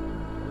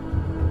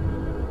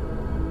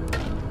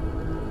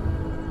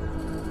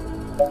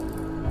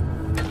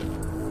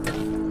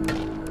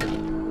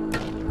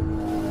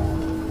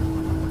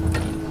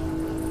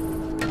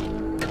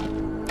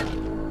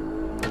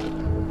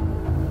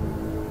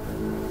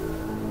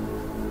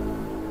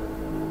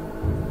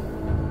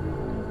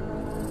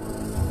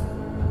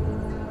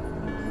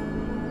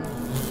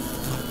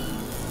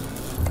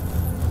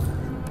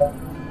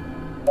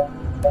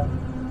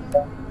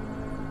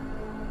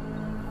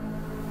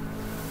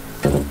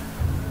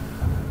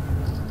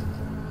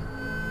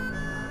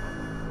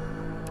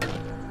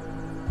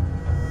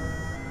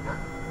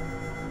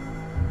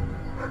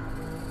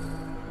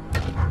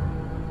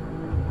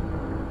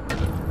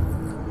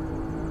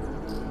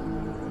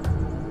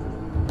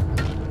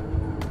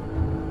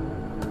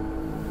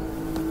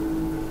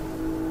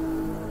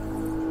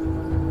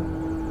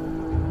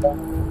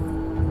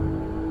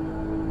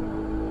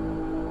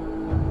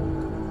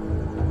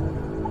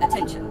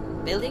 Attention,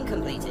 building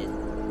completed.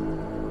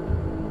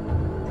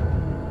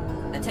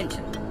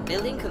 Attention,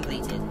 building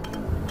completed.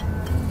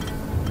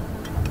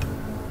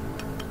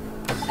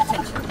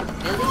 Attention,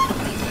 building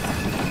completed.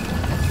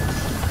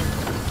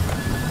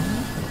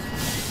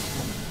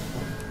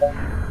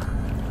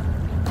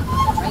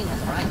 The train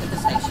has arrived at the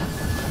station.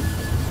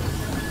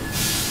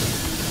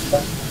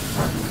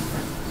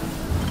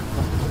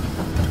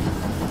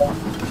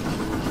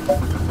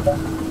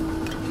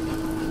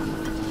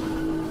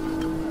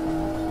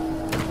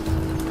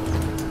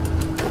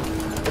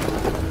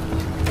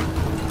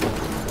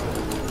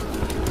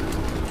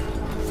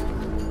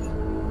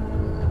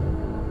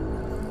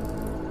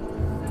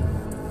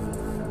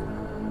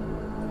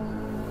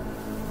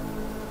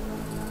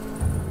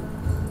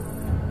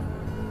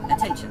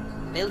 Attention,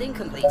 building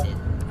completed.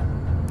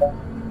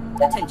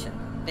 Attention,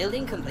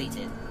 building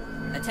completed.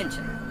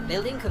 Attention,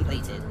 building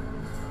completed.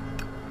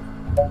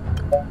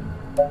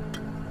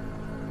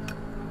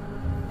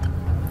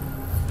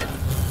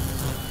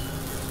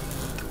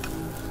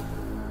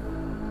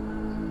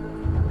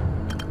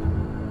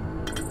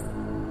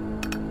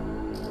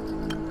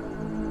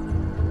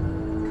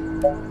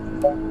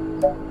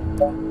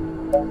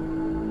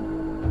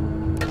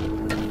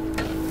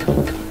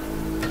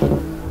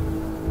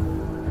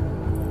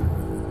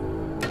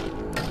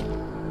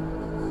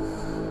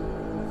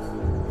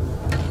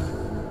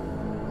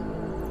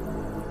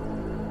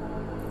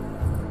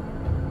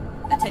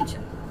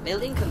 Attention,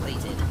 building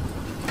completed.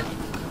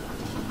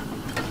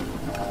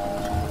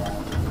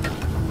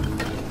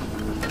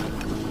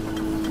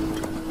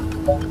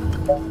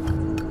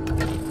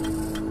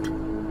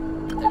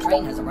 The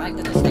train has arrived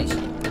at the station.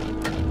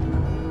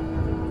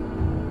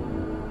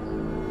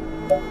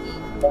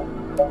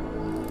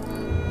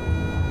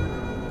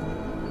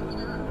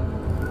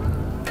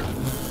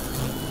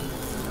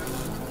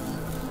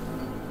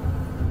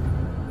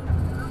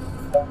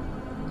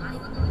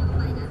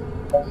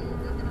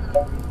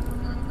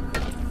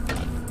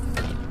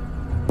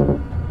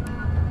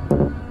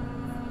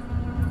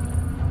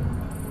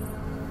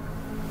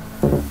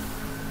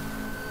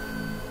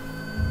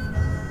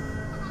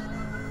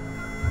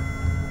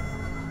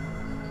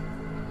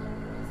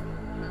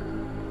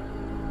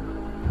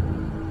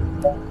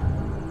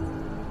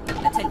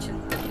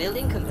 Attention,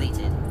 building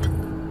completed.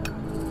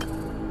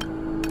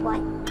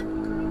 What?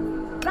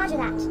 Roger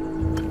that.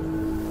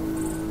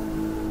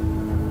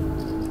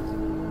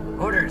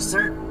 Orders,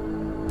 sir.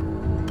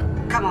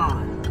 Come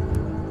on.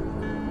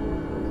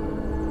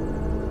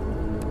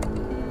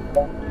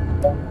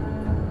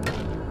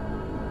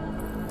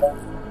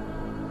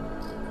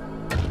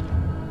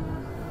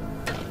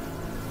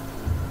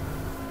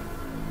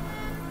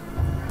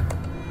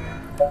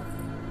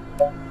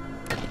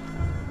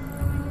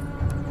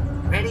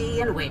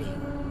 Ready and waiting.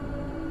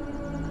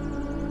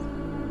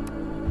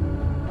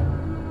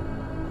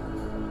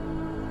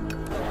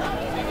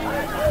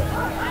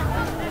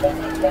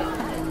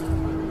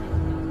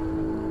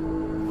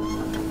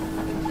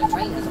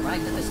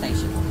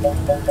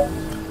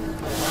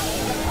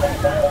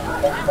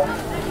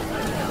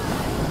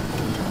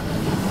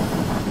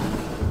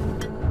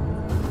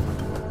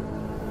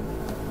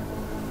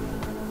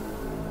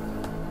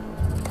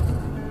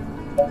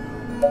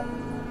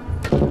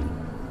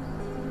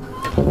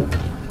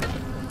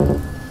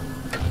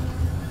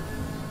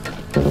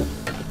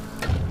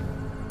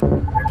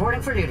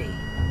 Reporting for duty.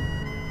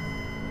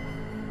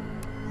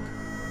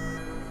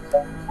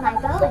 My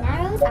bow and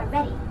arrows are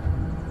ready.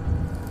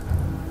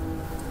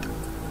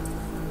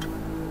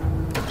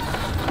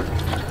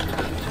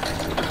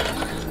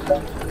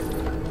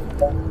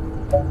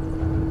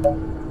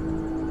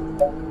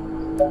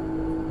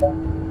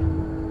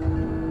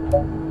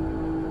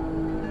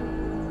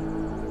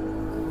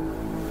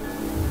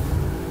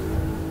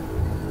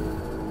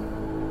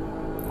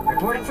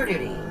 Reporting for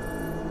duty.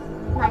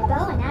 My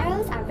bow and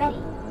arrows are ready.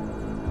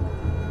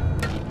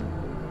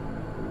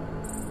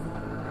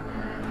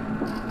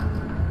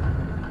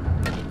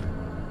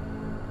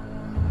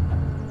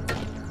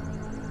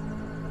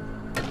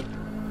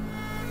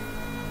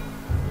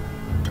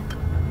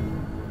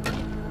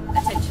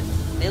 Attention.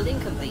 Building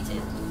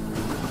completed.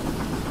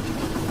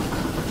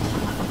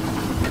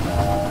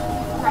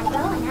 My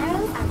bow and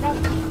arrows are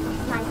ready.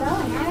 My bow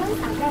and arrows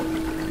are ready.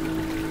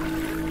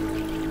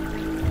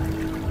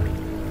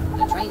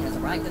 The train has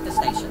arrived at the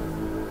station.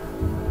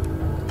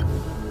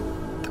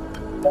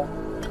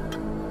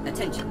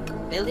 Attention.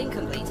 Building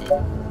completed.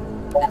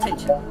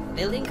 Attention.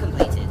 Building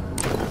completed.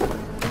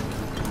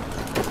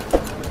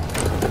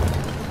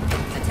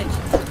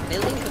 Attention.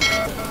 Building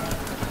completed.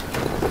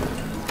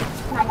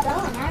 My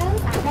bow and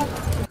arrows are ready.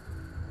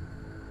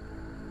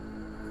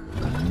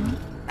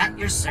 At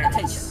your service.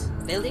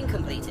 Attention. Building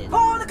completed.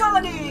 For the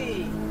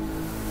colony!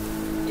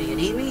 Do you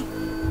need me?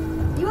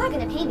 You are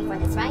gonna pay me for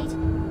this, right?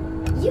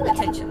 You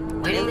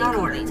Attention. Waiting Building on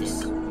completed.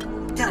 orders.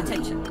 Tell me.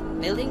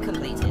 Attention. Building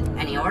completed.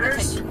 Any orders?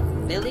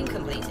 Attention. Building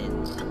completed.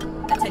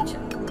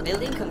 Attention.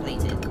 Building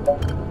completed.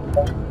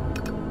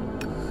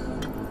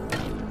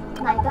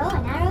 My bow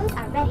and arrows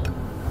are ready.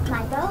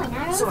 My bow and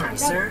arrows are Sorry, ready.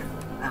 sir.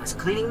 I was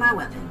cleaning my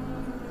weapon.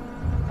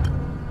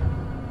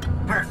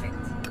 Perfect.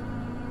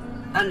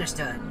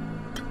 Understood.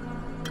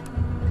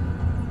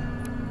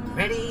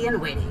 Ready and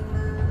waiting.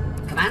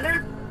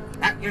 Commander,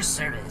 at your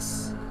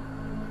service.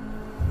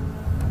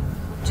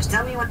 Just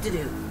tell me what to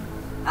do.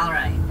 All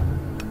right.